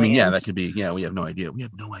true. Aliens. I mean, yeah, that could be. Yeah, we have no idea. We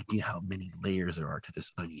have no idea how many layers there are to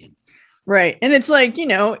this onion. Right. And it's like,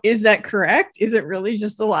 is that correct? Is it really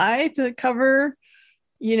just a lie to cover,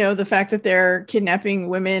 the fact that they're kidnapping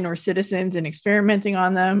women or citizens and experimenting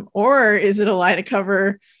on them? Or is it a lie to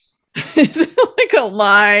cover? Is it like a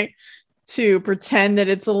lie to pretend that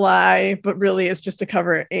it's a lie, but really it's just to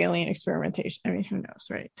cover alien experimentation? I mean, who knows,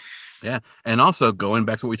 right? Yeah. And also going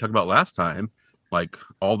back to what we talked about last time, like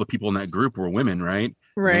all the people in that group were women, right?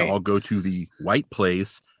 Right. They all go to the white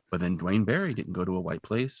place. But then Dwayne Barry didn't go to a white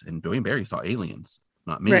place, and Dwayne Barry saw aliens,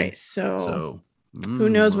 not me. Right. So who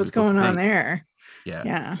knows what's going on there? Yeah.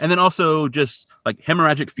 Yeah. And then also just like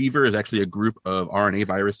hemorrhagic fever is actually a group of RNA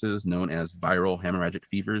viruses known as viral hemorrhagic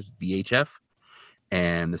fevers, VHF.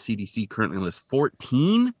 And the CDC currently lists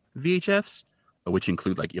 14 VHFs, which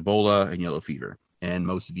include like Ebola and yellow fever. And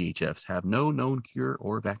most VHFs have no known cure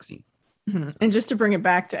or vaccine. Mm-hmm. And just to bring it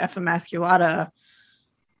back to F. emasculata,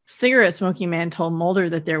 cigarette smoking man told Mulder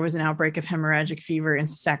that there was an outbreak of hemorrhagic fever in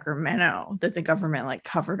Sacramento that the government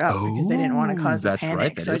covered up because they didn't want to cause a panic.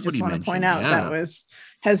 Right. So I just want to point out that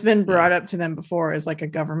has been brought up to them before as like a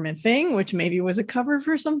government thing, which maybe was a cover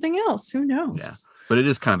for something else. Who knows? Yeah. But it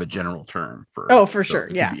is kind of a general term for. Oh, for sure.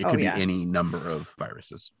 Yeah. It could be any number of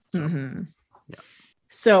viruses. So, Yeah.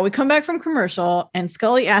 So we come back from commercial and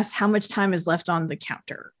Scully asks how much time is left on the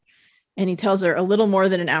counter. And he tells her a little more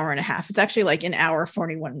than an hour and a half. It's actually like an hour,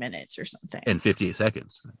 41 minutes or something. And 58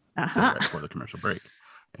 seconds. Right before the commercial break.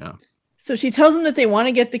 Yeah. So she tells him that they want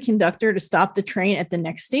to get the conductor to stop the train at the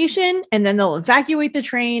next station. And then they'll evacuate the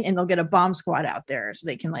train and they'll get a bomb squad out there so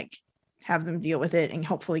they can like have them deal with it and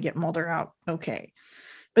hopefully get Mulder out. Okay.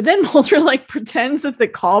 But then Mulder like pretends that the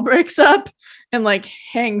call breaks up and like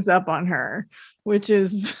hangs up on her, which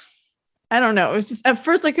is... I don't know. It was just at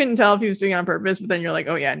first I couldn't tell if he was doing it on purpose, but then you're like,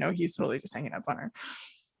 oh yeah, no, he's totally just hanging up on her.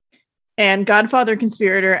 And Godfather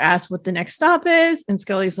conspirator asks what the next stop is. And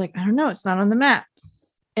Scully's like, I don't know. It's not on the map.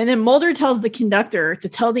 And then Mulder tells the conductor to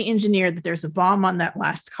tell the engineer that there's a bomb on that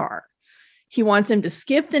last car. He wants him to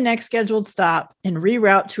skip the next scheduled stop and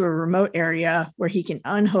reroute to a remote area where he can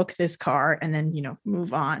unhook this car and then,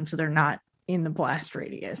 move on. So they're not in the blast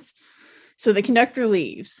radius. So the conductor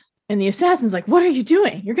leaves. And the assassin's like, what are you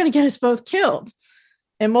doing? You're going to get us both killed.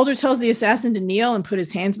 And Mulder tells the assassin to kneel and put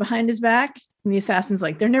his hands behind his back. And the assassin's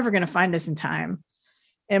like, they're never going to find us in time.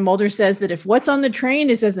 And Mulder says that if what's on the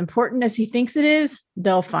train is as important as he thinks it is,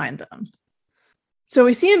 they'll find them. So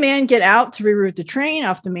we see a man get out to reroute the train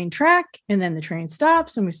off the main track, and then the train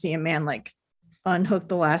stops, and we see a man like unhook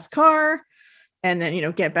the last car and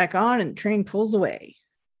then, get back on, and the train pulls away.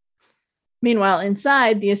 Meanwhile,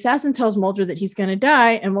 inside, the assassin tells Mulder that he's going to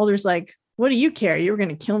die, and Mulder's like, what do you care? You were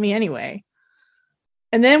going to kill me anyway.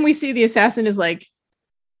 And then we see the assassin is like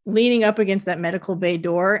leaning up against that medical bay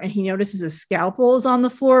door, and he notices a scalpel is on the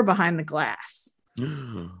floor behind the glass.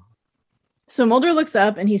 So Mulder looks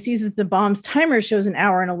up and he sees that the bomb's timer shows 1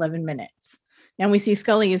 hour and 11 minutes. And we see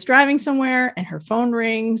Scully is driving somewhere and her phone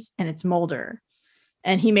rings and it's Mulder.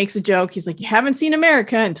 And he makes a joke. He's like, you haven't seen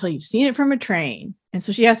America until you've seen it from a train. And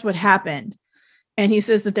so she asks what happened. And he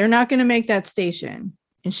says that they're not going to make that station.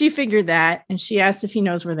 And she figured that. And she asks if he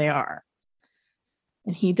knows where they are.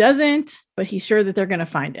 And he doesn't, but he's sure that they're going to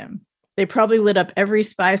find him. They probably lit up every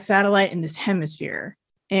spy satellite in this hemisphere.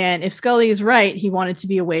 And if Scully is right, he wanted to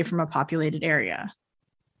be away from a populated area.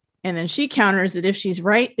 And then she counters that if she's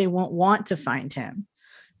right, they won't want to find him.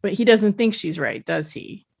 But he doesn't think she's right, does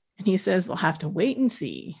he? And he says they'll have to wait and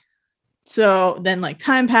see. So then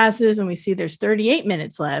time passes and we see there's 38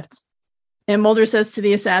 minutes left. And Mulder says to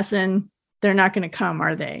the assassin, they're not going to come,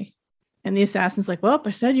 are they? And the assassin's like, well,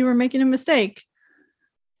 I said you were making a mistake.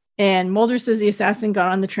 And Mulder says the assassin got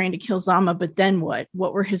on the train to kill Zama, but then what?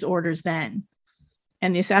 What were his orders then?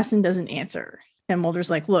 And the assassin doesn't answer. And Mulder's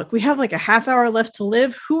like, look, we have a half hour left to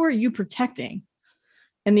live. Who are you protecting?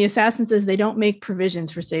 And the assassin says they don't make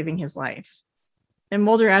provisions for saving his life. And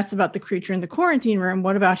Mulder asks about the creature in the quarantine room.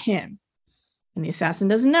 What about him? And the assassin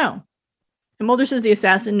doesn't know. And Mulder says the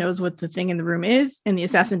assassin knows what the thing in the room is. And the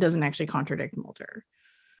assassin doesn't actually contradict Mulder.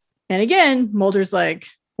 And again, Mulder's like,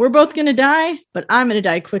 we're both going to die, but I'm going to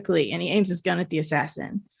die quickly. And he aims his gun at the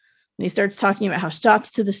assassin. And he starts talking about how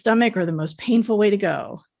shots to the stomach are the most painful way to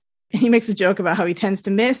go. And he makes a joke about how he tends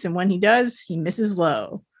to miss. And when he does, he misses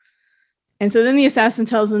low. And so then the assassin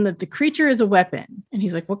tells him that the creature is a weapon. And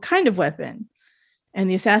he's like, what kind of weapon? And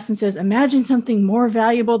the assassin says, imagine something more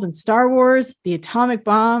valuable than Star Wars, the atomic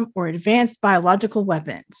bomb, or advanced biological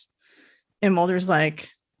weapons. And Mulder's like,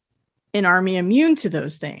 an army immune to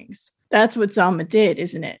those things. That's what Zama did,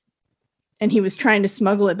 isn't it? And he was trying to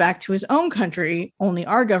smuggle it back to his own country, only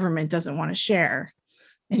our government doesn't want to share.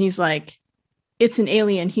 And he's like, it's an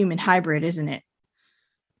alien human hybrid, isn't it?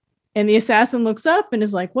 And the assassin looks up and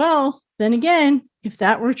is like, well, then again, if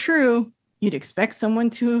that were true, you'd expect someone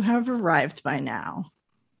to have arrived by now.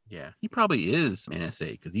 Yeah, he probably is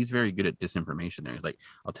NSA because he's very good at disinformation there. He's like,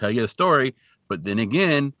 I'll tell you a story, but then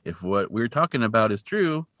again, if what we're talking about is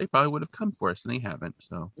true, they probably would have come for us and they haven't.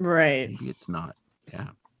 So right. Maybe it's not. Yeah.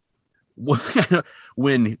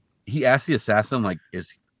 When he asks the assassin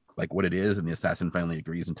is what it is, and the assassin finally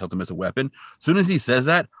agrees and tells him it's a weapon, as soon as he says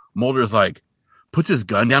that, Mulder's puts his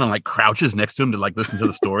gun down and crouches next to him to listen to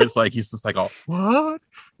the story. It's he's just oh, what?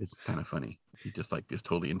 It's kind of funny. He just is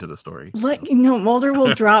totally into the story. Mulder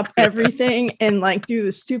will drop everything and do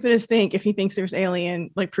the stupidest thing if he thinks there's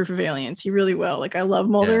alien proof of aliens. He really will. I love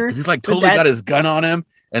Mulder. Yeah, he's totally got his gun on him,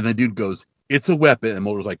 and the dude goes, "It's a weapon," and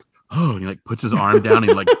Mulder's oh, and he puts his arm down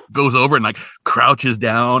and goes over and crouches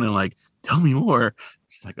down and tell me more.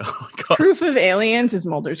 He's oh my God. Proof of aliens is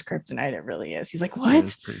Mulder's kryptonite. It really is. He's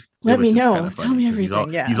what? Let me know. Tell me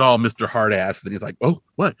everything. He's all Mr. Hard Ass. Then he's oh,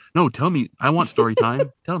 what? No, tell me. I want story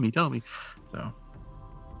time. tell me. So.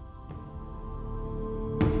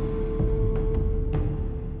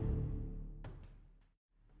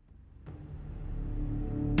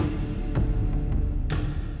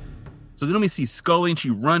 So then we see Scully, and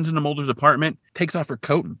she runs into Mulder's apartment, takes off her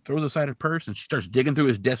coat and throws aside her purse, and she starts digging through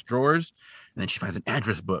his desk drawers, and then she finds an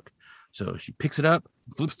address book. So she picks it up,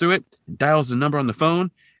 flips through it, and dials the number on the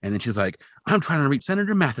phone, and then she's like, I'm trying to reach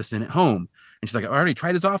Senator Matheson at home. And she's like, I already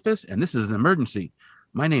tried his office, and this is an emergency.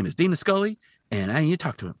 My name is Dana Scully, and I need to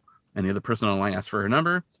talk to him. And the other person on the line asks for her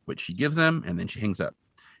number, which she gives them, and then she hangs up.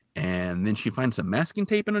 And then she finds some masking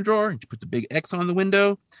tape in a drawer, and she puts a big X on the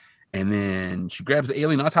window. And then she grabs the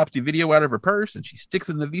alien autopsy video out of her purse and she sticks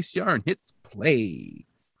it in the VCR and hits play.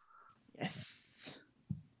 Yes.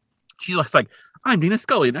 She's like, I'm Dana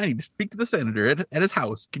Scully and I need to speak to the senator at his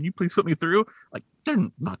house. Can you please put me through? They're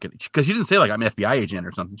not going to, because she didn't say I'm an FBI agent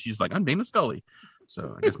or something. She's I'm Dana Scully.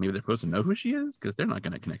 So I guess maybe they're supposed to know who she is because they're not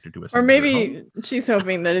going to connect her to us. Or maybe she's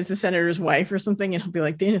hoping that it's the senator's wife or something. And he'll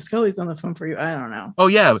be Dana Scully's on the phone for you. I don't know. Oh,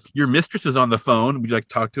 yeah. Your mistress is on the phone. Would you like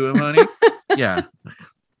to talk to him, honey? Yeah.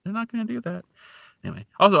 They're not going to do that. Anyway,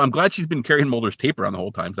 also, I'm glad she's been carrying Mulder's tape around the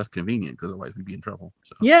whole time. That's convenient because otherwise we'd be in trouble.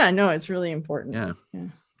 So. Yeah, no, it's really important.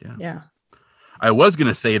 Yeah. I was going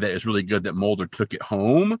to say that it's really good that Mulder took it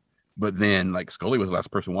home, but then like Scully was the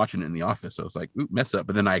last person watching it in the office. So it's like, oop, mess up.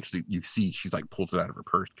 But then you see she's like pulls it out of her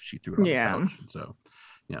purse because she threw it on the couch. And so,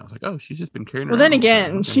 I was like, oh, she's just been carrying it. Well, then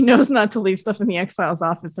again, she knows not to leave stuff in the X-Files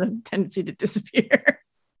office that has a tendency to disappear.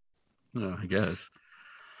 Oh, I guess.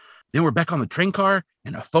 Then we're back on the train car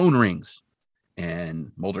and a phone rings.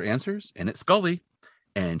 And Mulder answers, and it's Scully,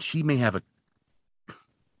 and she may have a.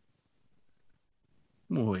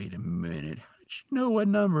 Wait a minute. How did she know what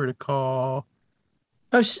number to call?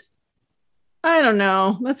 Oh, I don't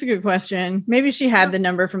know. That's a good question. Maybe she had the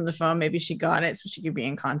number from the phone. Maybe she got it so she could be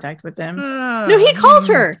in contact with him. No, he called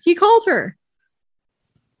her. He called her.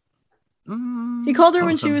 He called her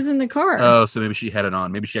when she was in the car. Oh, so maybe she had it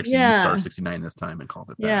on. Maybe she actually used star 69 this time and called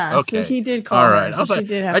it back. Yeah, okay. So he did call All right. her. So I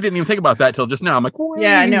didn't even think about that till just now. I'm like,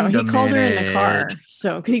 wait he called her in the car.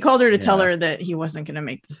 So he called her to tell her that he wasn't going to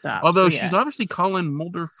make the stop. Although she's obviously calling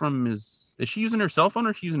Mulder from his. Is she using her cell phone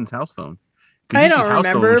or is she using his house phone? I don't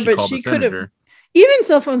remember, but she could have. Even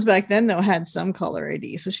cell phones back then, though, had some caller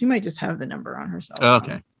ID, so she might just have the number on her cell phone.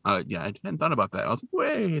 Okay. I hadn't thought about that. I was like,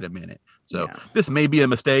 wait a minute. So this may be a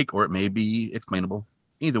mistake or it may be explainable.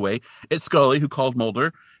 Either way, it's Scully who called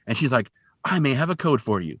Mulder, and she's like, I may have a code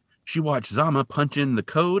for you. She watched Zama punch in the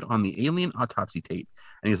code on the alien autopsy tape.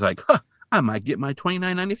 And he's like, I might get my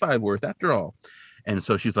 $29.95 worth after all. And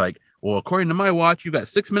so she's like, well, according to my watch, you got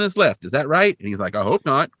 6 minutes left. Is that right? And he's like, I hope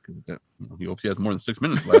not. Because he hopes he has more than 6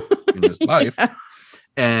 minutes left in his life.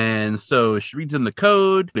 And so she reads in the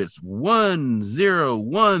code. It's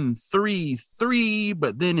 10133,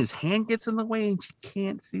 but then his hand gets in the way and she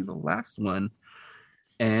can't see the last one.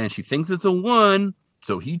 And she thinks it's a 1.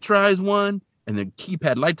 So he tries 1 and the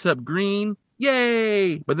keypad lights up green.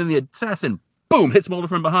 Yay! But then the assassin, boom, hits Mulder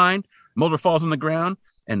from behind. Mulder falls on the ground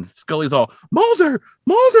and Scully's all, Mulder!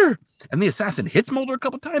 And the assassin hits Mulder a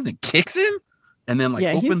couple times and kicks him. And then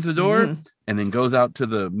opens the door and then goes out to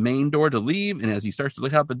the main door to leave. And as he starts to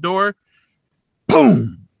look out the door,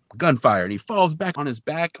 boom, gunfire. And he falls back on his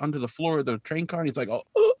back onto the floor of the train car. And he's like,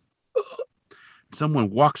 Someone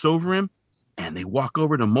walks over him and they walk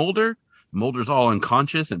over to Mulder. Mulder's all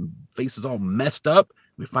unconscious and face is all messed up.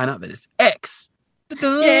 We find out that it's X.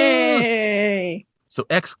 Ta-da! Yay! So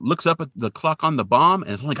X looks up at the clock on the bomb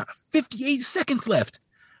and it's only got 58 seconds left.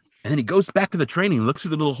 And then he goes back to the train. And he looks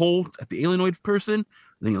through the little hole at the alienoid person. And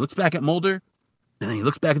then he looks back at Mulder. And then he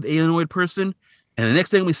looks back at the alienoid person. And the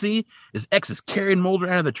next thing we see is X is carrying Mulder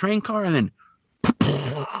out of the train car. And then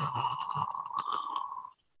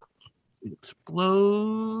it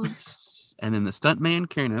explodes. And then the stuntman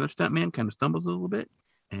carrying another stuntman kind of stumbles a little bit.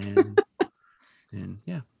 And then,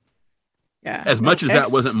 yeah. As much as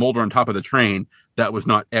that wasn't Mulder on top of the train, that was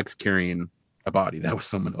not X carrying a body. That was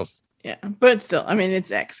someone else. Yeah, but still, I mean, it's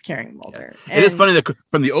X carrying Mulder. Yeah. It is funny that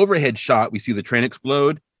from the overhead shot, we see the train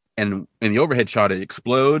explode, and in the overhead shot, it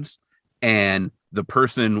explodes, and the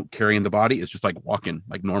person carrying the body is just like walking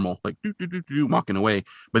like normal, like walking away.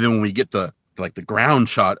 But then when we get the ground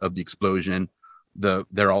shot of the explosion,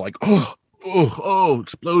 they're all like, oh,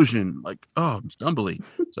 explosion, like, oh, I'm stumbly.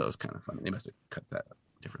 So it's kind of funny. They must have cut that up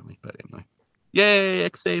differently, but anyway, yay,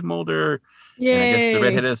 X saved Mulder. Yay. And I guess the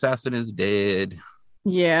redheaded assassin is dead.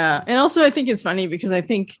 Yeah. And also I think it's funny because I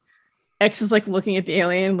think X is like looking at the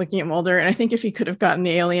alien, looking at Mulder, and I think if he could have gotten the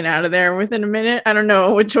alien out of there within a minute, I don't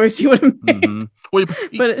know what choice he would have made. Mm-hmm. Well,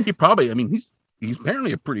 he probably, I mean, he's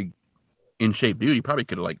apparently a pretty in shape dude. He probably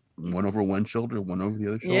could have like one over one shoulder, one over the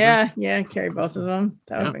other shoulder. Yeah, carry both of them.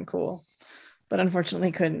 That would have been cool. But unfortunately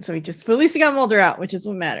he couldn't. So but at least he got Mulder out, which is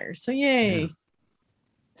what matters. So yay. Yeah.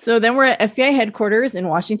 So then we're at FBI headquarters in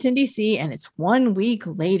Washington, D.C., and it's 1 week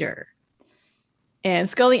later. And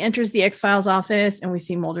Scully enters the X-Files office and we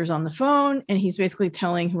see Mulder's on the phone and he's basically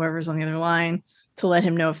telling whoever's on the other line to let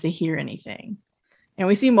him know if they hear anything. And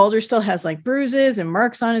we see Mulder still has like bruises and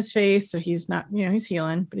marks on his face. So he's not, he's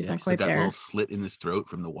healing, but he's not quite there. A little slit in his throat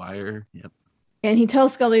from the wire. Yep. And he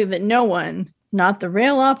tells Scully that no one, not the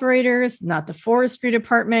rail operators, not the forestry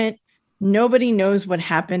department, nobody knows what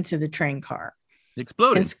happened to the train car. It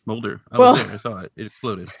exploded, Mulder. I saw it. It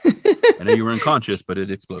exploded. I know you were unconscious, but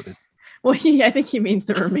it exploded. Well, I think he means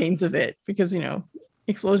the remains of it because,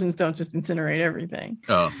 explosions don't just incinerate everything.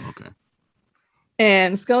 Oh, okay.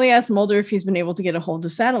 And Scully asks Mulder if he's been able to get a hold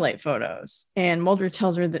of satellite photos. And Mulder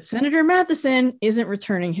tells her that Senator Matheson isn't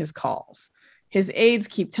returning his calls. His aides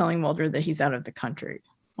keep telling Mulder that he's out of the country.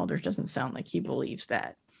 Mulder doesn't sound like he believes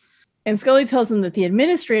that. And Scully tells him that the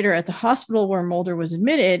administrator at the hospital where Mulder was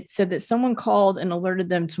admitted said that someone called and alerted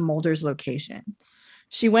them to Mulder's location.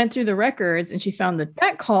 She went through the records and she found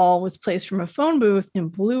that call was placed from a phone booth in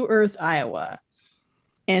Blue Earth, Iowa.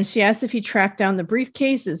 And she asked if he tracked down the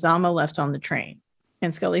briefcase that Zama left on the train.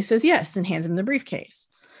 And Scully says yes and hands him the briefcase.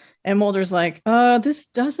 And Mulder's like, this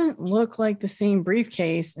doesn't look like the same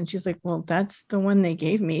briefcase. And she's like, well, that's the one they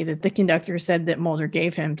gave me that the conductor said that Mulder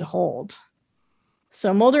gave him to hold.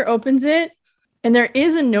 So Mulder opens it, and there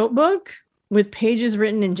is a notebook with pages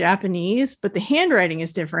written in Japanese, but the handwriting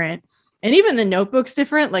is different. And even the notebook's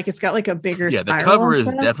different. Like, it's got like a bigger spiral. The cover is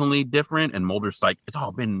definitely different. And Mulder's like, it's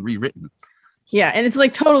all been rewritten. Yeah, and it's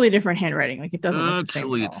like totally different handwriting. Like, it doesn't look the same.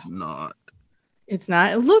 Actually, it's not. It's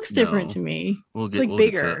not. It looks different to me. It's like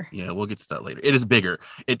bigger. We'll get to that later. It is bigger.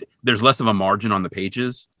 There's less of a margin on the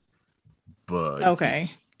pages, but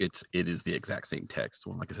okay. It is the exact same text.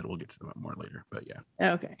 Well, like I said, we'll get to that more later. But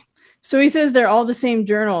yeah. Okay. So he says they're all the same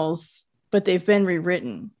journals, but they've been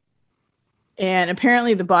rewritten. And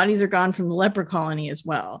apparently the bodies are gone from the leper colony as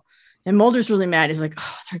well. And Mulder's really mad. He's like,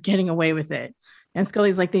 oh, they're getting away with it. And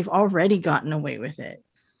Scully's like, they've already gotten away with it.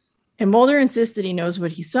 And Mulder insists that he knows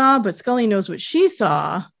what he saw, but Scully knows what she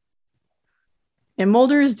saw. And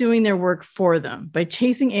Mulder is doing their work for them by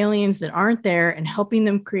chasing aliens that aren't there and helping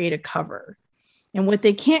them create a cover. And what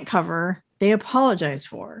they can't cover, they apologize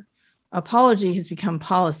for. Apology has become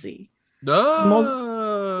policy.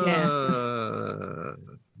 Yes.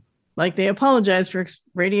 Like, they apologize for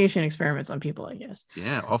radiation experiments on people, I guess.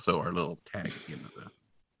 Yeah, also our little tag at the end of the...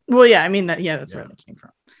 Well, yeah, I mean, that's where that came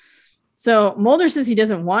from. So Mulder says he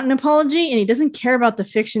doesn't want an apology, and he doesn't care about the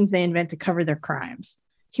fictions they invent to cover their crimes.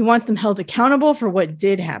 He wants them held accountable for what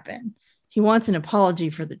did happen. He wants an apology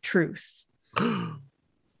for the truth.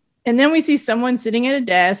 And then we see someone sitting at a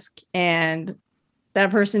desk, and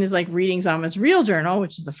that person is like reading Zama's real journal,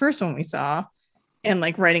 which is the first one we saw, and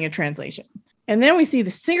like writing a translation. And then we see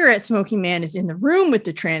the cigarette smoking man is in the room with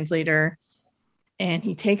the translator, and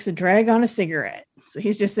he takes a drag on a cigarette. So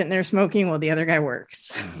he's just sitting there smoking while the other guy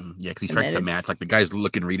works. Mm-hmm. Yeah, because he strikes a match. Like, the guy's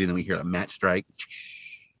looking, reading, and we hear a match strike.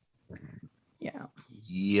 Yeah.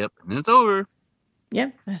 Yep. And it's over.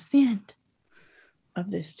 Yep. That's the end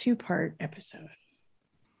of this 2-part episode.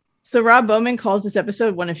 So Rob Bowman calls this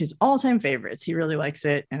episode one of his all-time favorites. He really likes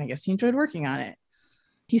it, and I guess he enjoyed working on it.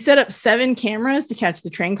 He set up 7 cameras to catch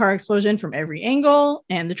the train car explosion from every angle,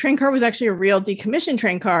 and the train car was actually a real decommissioned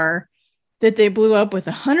train car that they blew up with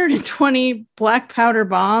 120 black powder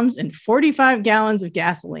bombs and 45 gallons of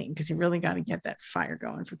gasoline, because you really got to get that fire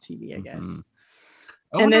going for TV, I guess. Mm-hmm.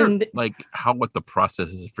 I wonder, what the process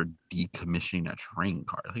is for decommissioning a train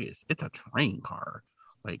car. Like, it's a train car.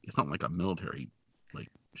 Like, it's not like a military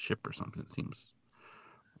ship or something. It seems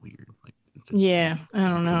weird. Like, I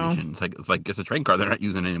don't know. It's like it's a train car they're not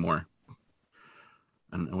using anymore.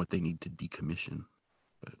 I don't know what they need to decommission,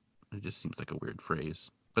 but it just seems like a weird phrase.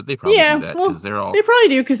 But they probably do that because they're all... They probably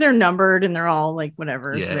do because they're numbered and they're all like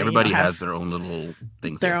whatever. Yeah, so everybody has their own little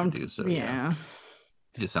things they have to do. So yeah.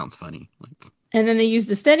 It just sounds funny. And then they used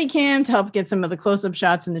the Steadicam to help get some of the close-up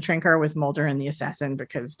shots in the train car with Mulder and the assassin,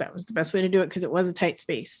 because that was the best way to do it, because it was a tight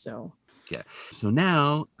space. So yeah. So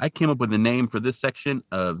now I came up with a name for this section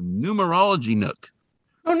of Numerology Nook.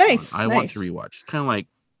 Oh, nice. I want to rewatch. It's kind of like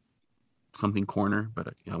something corner,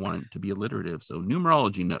 but I want it to be alliterative. So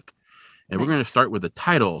Numerology Nook. And we're going to start with the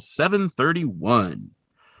title, 731.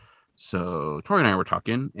 So Tori and I were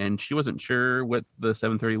talking, and she wasn't sure what the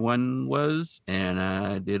 731 was. And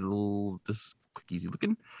I did a little, just quick, easy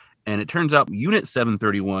looking. And it turns out Unit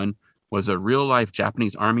 731 was a real-life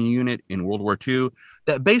Japanese army unit in World War II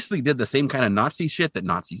that basically did the same kind of Nazi shit that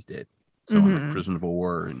Nazis did. So like prison of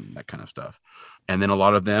war and that kind of stuff. And then a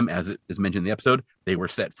lot of them, as it is mentioned in the episode, they were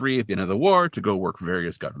set free at the end of the war to go work for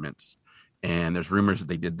various governments. And there's rumors that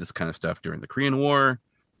they did this kind of stuff during the Korean War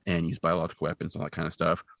and used biological weapons, all that kind of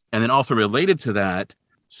stuff. And then also related to that,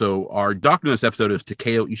 so our doctor in this episode is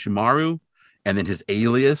Takeo Ishimaru, and then his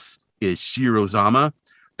alias is Shirozama.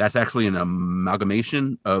 That's actually an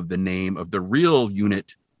amalgamation of the name of the real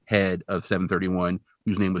unit head of 731,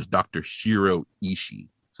 whose name was Dr. Shiro Ishii.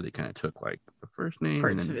 So they kind of took like the first name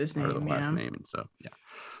parts and then of his name, the last name. And so, yeah.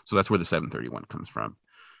 So that's where the 731 comes from.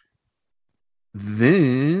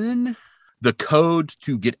 Then the codes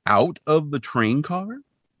to get out of the train car,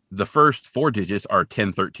 the first 4 digits are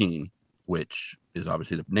 1013, which is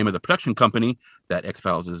obviously the name of the production company that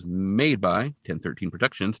X-Files is made by, 1013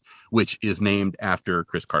 Productions, which is named after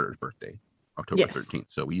Chris Carter's birthday, October 13th.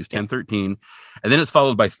 So we use 1013. And then it's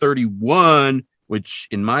followed by 31, which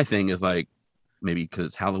in my thing is like, maybe because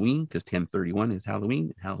it's Halloween, because 1031 is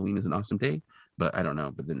Halloween. Halloween is an awesome day, but I don't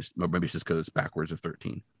know. But then maybe it's just because it's backwards of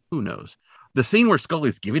 13. Who knows? The scene where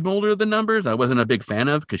Scully's giving Mulder the numbers, I wasn't a big fan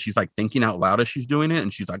of, because she's like thinking out loud as she's doing it.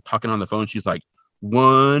 And she's like talking on the phone. She's like,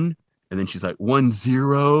 1, and then she's like 10,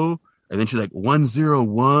 and then she's like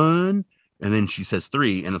 101, and then she says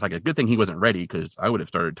 3, and it's like a good thing he wasn't ready, because I would have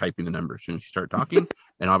started typing the numbers as soon as she started talking,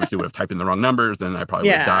 and obviously would have typed in the wrong numbers, and I probably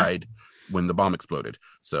would have died when the bomb exploded.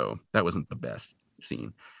 So that wasn't the best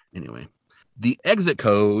scene. Anyway, the exit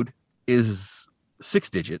code is 6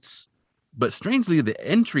 digits, but strangely the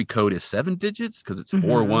entry code is 7 digits, because it's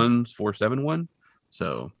 41471.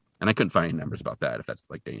 So, and I couldn't find any numbers about that, if that's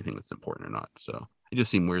like anything that's important or not. So it just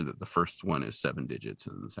seemed weird that the first one is 7 digits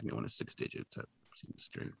and the second one is 6 digits. That seems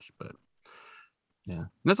strange, but yeah. And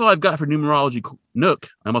that's all I've got for numerology Nook.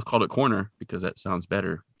 I almost called it corner because that sounds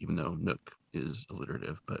better, even though Nook is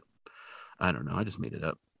alliterative, but I don't know. I just made it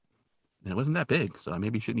up. And it wasn't that big, so I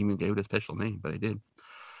maybe shouldn't even give it a special name, but I did.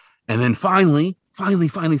 And then finally,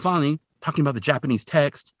 talking about the Japanese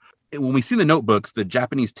text. When we see the notebooks, the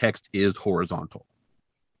Japanese text is horizontal.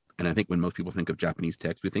 And I think when most people think of Japanese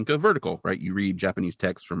text, we think of vertical, right? You read Japanese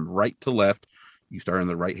text from right to left. You start in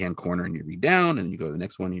the right-hand corner and you read down, and then you go to the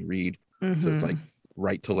next one and you read. So it's like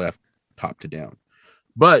right to left, top to down.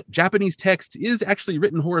 But Japanese text is actually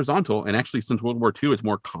written horizontal. And actually, since World War II, it's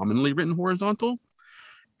more commonly written horizontal.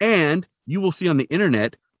 And you will see on the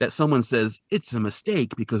internet that someone says it's a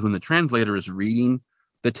mistake, because when the translator is reading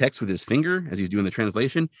the text with his finger as he's doing the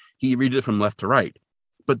translation, he reads it from left to right.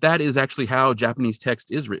 But that is actually how Japanese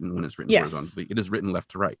text is written when it's written horizontally. It is written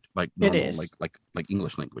left to right, like normal, like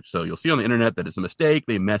English language. So you'll see on the internet that it's a mistake.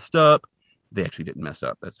 They messed up. They actually didn't mess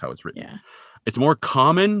up. That's how it's written. Yeah. It's more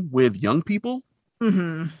common with young people.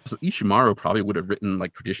 So Ishimaru probably would have written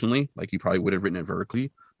like traditionally, like he probably would have written it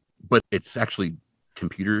vertically, but it's actually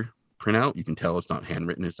computer printout. You can tell it's not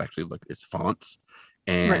handwritten. It's actually like it's fonts.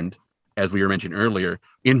 And as we were mentioned earlier,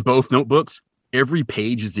 in both notebooks, every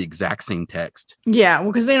page is the exact same text. Yeah,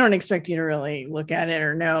 well, because they don't expect you to really look at it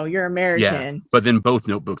or know. You're American. Yeah, but then both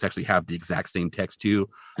notebooks actually have the exact same text too.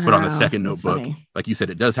 But on the second notebook, like you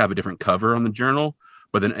said, it does have a different cover on the journal.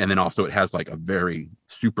 But then also it has like a very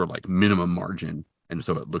super like minimum margin. And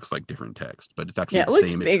so it looks like different text, but it's actually the same.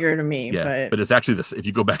 It looks bigger to me. Yeah, but it's actually this. If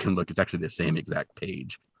you go back and look, it's actually the same exact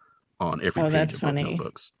page on every page of both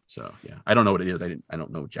notebooks. So yeah, I don't know what it is. I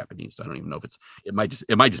don't know Japanese, so I don't even know if it might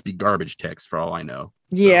just be garbage text for all I know.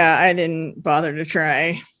 Yeah, I didn't bother to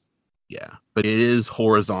try. Yeah, but it is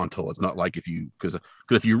horizontal. It's not like because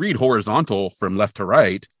if you read horizontal from left to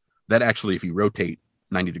right, that actually, if you rotate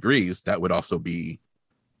 90 degrees, that would also be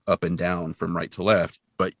up and down from right to left.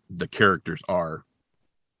 But the characters are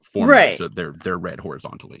formatted, so they're read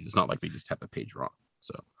horizontally. It's not like they just have the page wrong.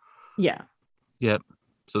 So yeah, yep.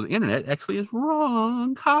 So the internet actually is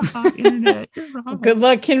wrong. Internet, you're wrong. Well, good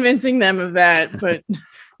luck convincing them of that. But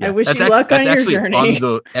I wish you luck on your journey. On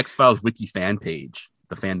the X-Files wiki fan page,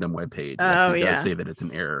 the fandom webpage, does say that it's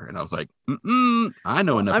an error. And I was like, I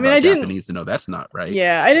know enough about Japanese to know that's not right.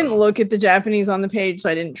 Yeah, I didn't look at the Japanese on the page, so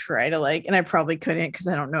I didn't try to and I probably couldn't because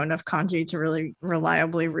I don't know enough kanji to really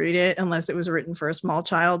reliably read it unless it was written for a small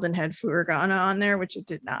child and had furigana on there, which it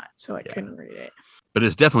did not. So I couldn't read it. But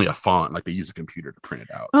it's definitely a font, like they use a computer to print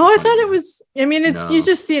it out. Oh, I thought it was, you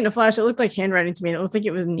just see it in a flash. It looked like handwriting to me. It looked like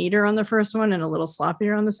it was neater on the first one and a little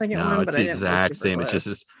sloppier on the second one. But it's the exact same. It's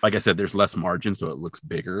just, like I said, there's less margin, so it looks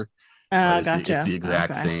bigger. Gotcha. It's the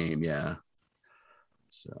exact same, yeah.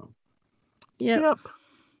 So, yep.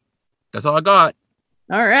 That's all I got.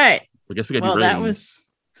 All right. I guess we got to do ratings.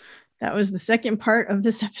 That was the second part of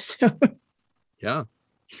this episode. Yeah.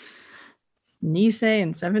 Nisei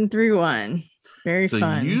and 731. Very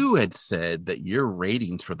fun. So you had said that your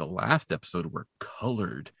ratings for the last episode were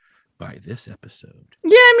colored by this episode.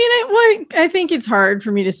 Yeah, I think it's hard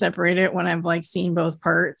for me to separate it when I've seen both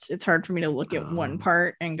parts. It's hard for me to look at one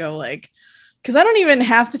part and go because I don't even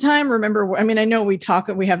half the time remember. I know we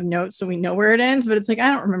have notes so we know where it ends, but it's I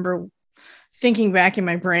don't remember thinking back in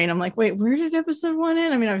my brain. I'm like, wait, where did episode 1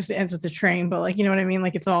 end? Obviously it ends with the train, but you know what I mean?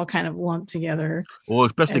 It's all kind of lumped together. Well,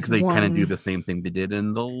 especially because they kind of do the same thing they did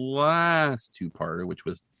in the last 2-parter, which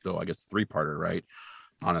was, I guess, 3-parter, right?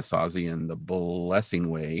 Anasazi and the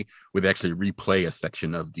Blessing Way, where they actually replay a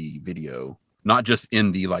section of the video, not just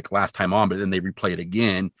in the last time on, but then they replay it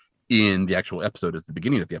again in the actual episode as the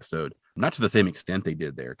beginning of the episode. Not to the same extent they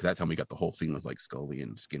did there, because that time we got the whole scene was Scully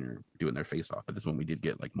and Skinner doing their face off. But this one we did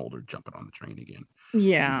get Mulder jumping on the train again.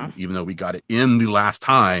 Yeah. Even though we got it in the last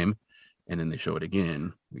time, and then they show it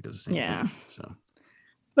again, we do the same thing. So.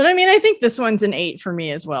 But I think this one's an 8 for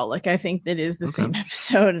me as well. I think that is the same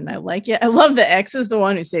episode, and I like it. I love that X is the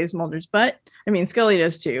one who saves Mulder's butt. Scully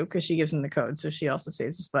does too, because she gives him the code, so she also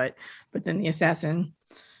saves his butt. But then the assassin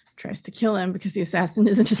tries to kill him because the assassin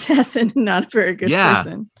is an assassin and not a very good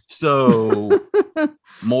person. So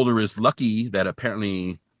Mulder is lucky that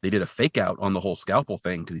apparently they did a fake out on the whole scalpel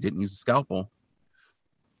thing because he didn't use the scalpel.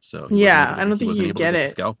 So yeah, I don't think you get it.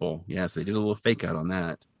 The scalpel. Yes, yeah, so they did a little fake out on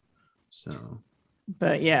that. So,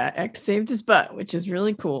 but yeah, X saved his butt, which is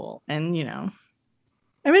really cool. And you know,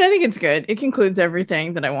 I mean, I think it's good. It concludes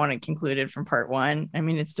everything that I wanted concluded from part 1. I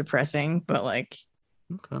mean, it's depressing, but like,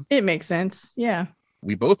 okay, it makes sense. Yeah.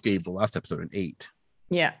 We both gave the last episode an 8.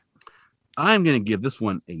 Yeah. I'm gonna give this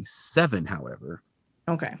one a 7, however.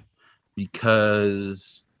 Okay.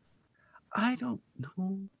 Because I don't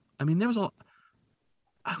know. I mean,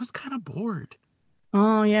 I was kind of bored.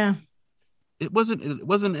 Oh yeah. It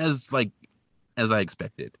wasn't as like as I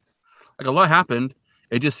expected. Like a lot happened.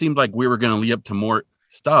 It just seemed like we were going to lead up to more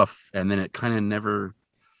stuff, and then it kind of never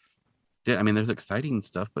did. I mean, there's exciting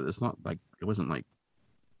stuff, but it's not like it wasn't like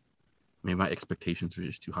maybe my expectations were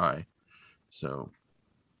just too high. So,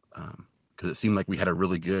 because it seemed like we had a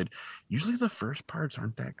really good. Usually, the first parts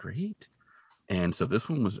aren't that great. And so this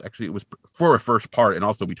one was actually, it was for a first part. And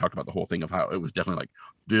also we talked about the whole thing of how it was definitely like,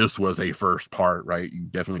 this was a first part, right? You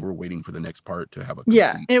definitely were waiting for the next part to have a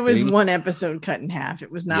it was thing. One episode cut in half.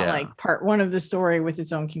 It was not like part 1 of the story with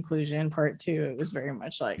its own conclusion. Part 2, it was very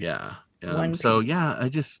much like so yeah, I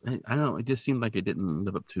don't know, it just seemed like it didn't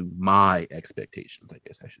live up to my expectations, I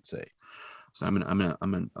guess I should say. So I'm gonna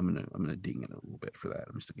ding it a little bit for that.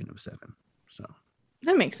 I'm just gonna give it a 7. So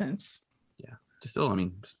that makes sense. Yeah.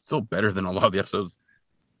 Still better than a lot of the episodes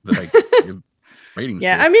that I give ratings.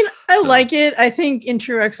 Yeah, to. I mean, I like it. I think in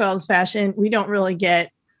true X-Files fashion, we don't really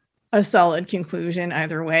get a solid conclusion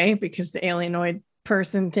either way because the alienoid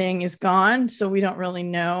person thing is gone. So we don't really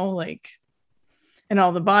know, like, and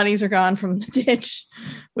all the bodies are gone from the ditch,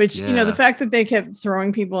 which, you know, the fact that they kept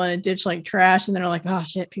throwing people in a ditch like trash and then they're like, oh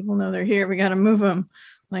shit, people know they're here. We got to move them.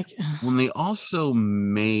 Like, when they also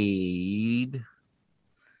made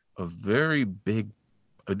a very big,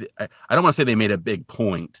 I don't want to say they made a big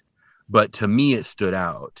point, but to me it stood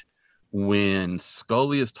out when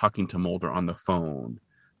Scully is talking to Mulder on the phone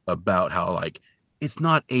about how, like, it's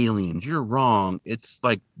not aliens, you're wrong, it's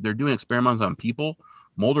like they're doing experiments on people.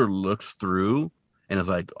 Mulder looks through and is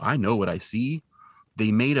like, I know what I see.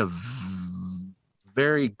 They made a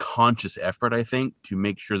very conscious effort, I think, to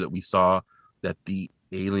make sure that we saw that the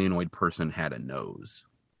alienoid person had a nose.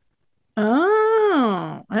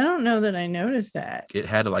 Oh, I don't know that I noticed that. It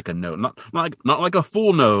had like a nose, not like a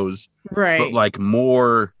full nose, right? But like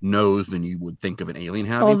more nose than you would think of an alien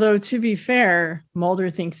having. Although, to be fair, Mulder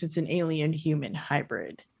thinks it's an alien-human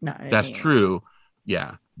hybrid. That's true,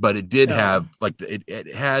 yeah. But it did have like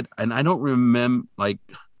it had, and I don't remember, like,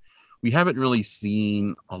 we haven't really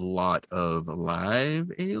seen a lot of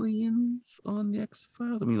live aliens on the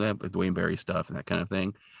X-Files. I mean, they have like Dwayne Barry stuff and that kind of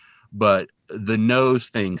thing. But the nose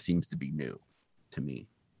thing seems to be new to me.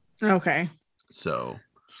 Okay. So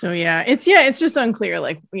yeah, it's just unclear.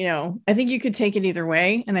 Like, you know, I think you could take it either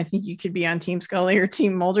way, and I think you could be on Team Scully or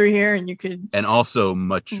Team Mulder here, and you could, and also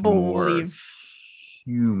much more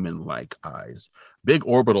human-like eyes, big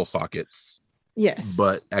orbital sockets. Yes,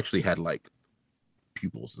 but actually had like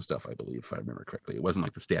pupils and stuff, I believe, if I remember correctly. It wasn't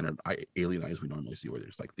like the standard alien eyes we normally see, where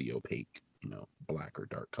there's like the opaque, you know, black or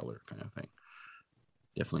dark color kind of thing.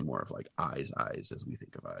 Definitely more of like eyes as we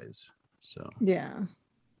think of eyes. So yeah,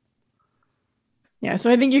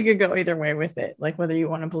 so I think you could go either way with it, like whether you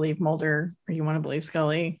want to believe Mulder or you want to believe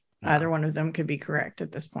Scully. Either one of them could be correct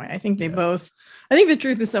at this point. I think they both, I think the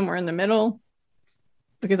truth is somewhere in the middle,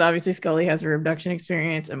 because obviously Scully has a abduction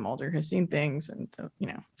experience and Mulder has seen things, and so, you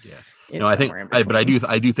know, no, I think, but I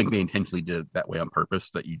do think they intentionally did it that way on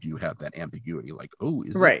purpose, that you do have that ambiguity, like, oh,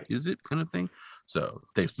 is it kind of thing. So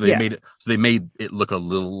they made it look a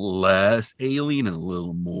little less alien and a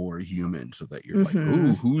little more human, so that you're like,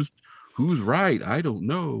 oh, who's right? I don't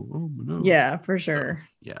know. Oh no. Yeah, for sure.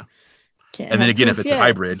 So, and then again, if it's a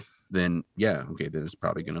hybrid, then then it's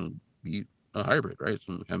probably going to be a hybrid, right?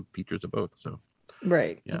 So have features of both. So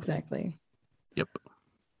exactly. Yep.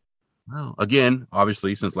 Well, again,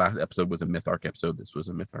 obviously, since last episode was a Myth Arc episode, this was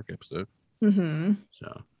a Myth Arc episode. Mm-hmm.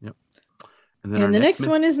 So, yep. And then the next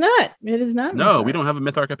one is not. It is not. No, we don't have a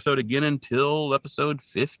Myth Arc episode again until episode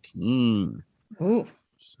 15. Ooh.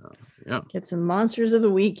 So, yeah. Get some Monsters of the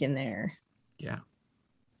Week in there. Yeah.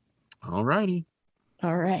 All righty.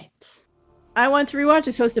 All right. I Want to Rewatch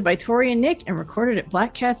is hosted by Tori and Nick and recorded at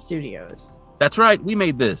Black Cat Studios. That's right. We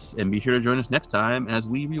made this. And be sure to join us next time as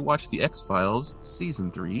we rewatch The X-Files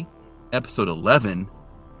Season 3, Episode 11,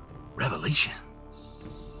 Revelations.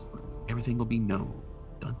 Everything will be known.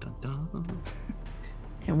 Dun, dun, dun.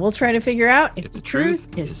 And we'll try to figure out if the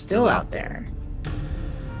truth is still out there.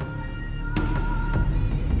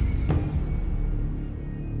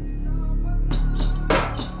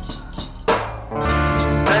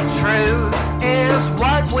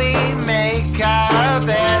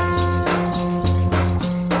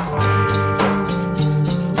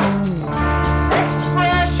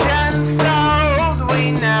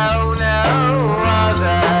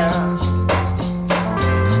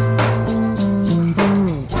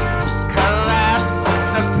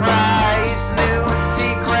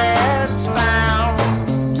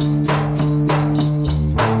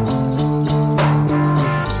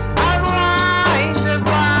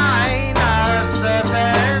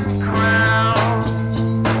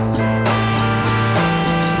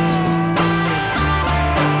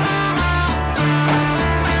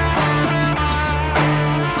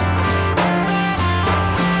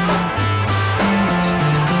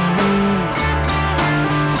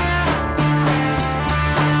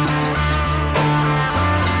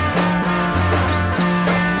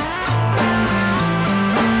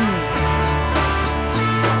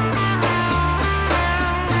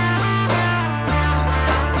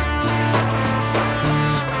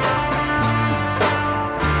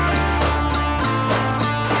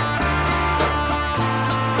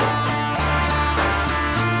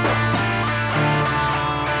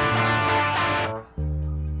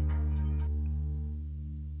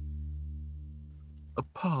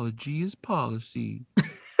 Apology is policy.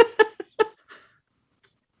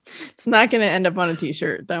 It's not going to end up on a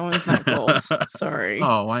t-shirt. That one's not gold. Sorry.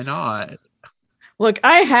 Oh, why not? Look,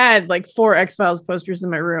 I had like 4 X-Files posters in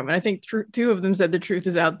my room, and I think 2 of them said the truth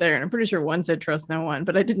is out there, and I'm pretty sure one said trust no one,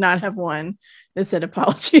 but I did not have one that said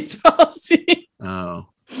apologies policy. Oh.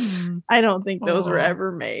 I don't think those were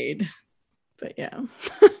ever made. But yeah.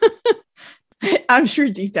 I'm sure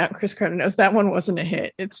deep down Chris Carter knows that one wasn't a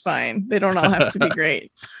hit. It's fine. They don't all have to be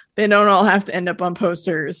great. They don't all have to end up on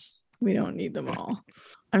posters. We don't need them all.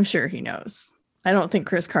 I'm sure he knows. I don't think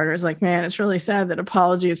Chris Carter is like, man, it's really sad that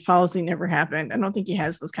apology is policy never happened. I don't think he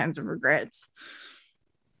has those kinds of regrets.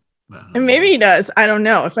 And maybe he does. I don't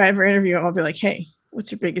know. If I ever interview him, I'll be like, hey,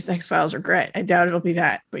 what's your biggest X-Files regret? I doubt it'll be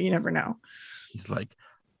that, but you never know. He's like,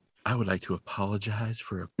 I would like to apologize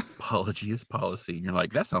for apology is policy. And you're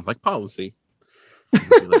like, that sounds like policy. And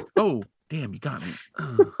you'll be like, oh, damn, you got me.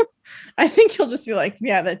 I think he'll just be like,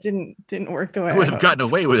 yeah, that didn't work the way I would have gotten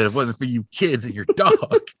away with it if it wasn't for you kids and your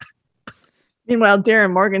dog. Meanwhile,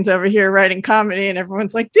 Darren Morgan's over here writing comedy, and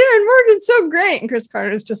everyone's like, Darren Morgan's so great. And Chris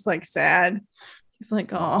Carter's just like sad. He's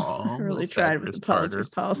like, oh, I really tried with apologies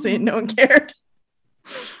policy, and no one cared.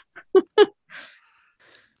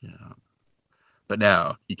 Yeah. But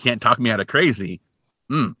now you can't talk me out of crazy.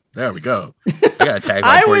 There we go. I got a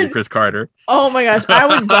tagline for you, Chris Carter. Oh my gosh. I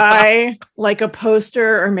would buy like a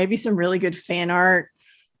poster or maybe some really good fan art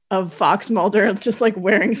of Fox Mulder just like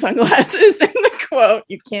wearing sunglasses and the quote,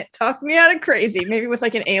 you can't talk me out of crazy. Maybe with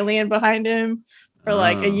like an alien behind him or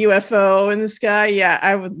like a UFO in the sky. Yeah,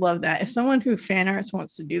 I would love that. If someone who fan arts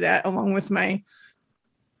wants to do that along with my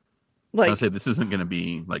like, I'll say this isn't going to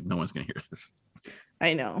be like, no one's going to hear this.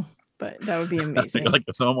 I know. But that would be amazing. Like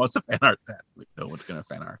if someone wants to fan art that, like, no one's going to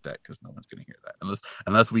fan art that because no one's going to hear that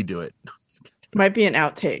unless we do it. Might be an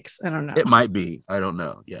outtakes. I don't know. It might be. I don't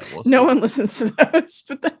know. Yeah. No one listens to those,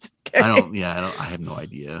 but that's okay. I have no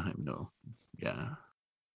idea. I have no. Yeah.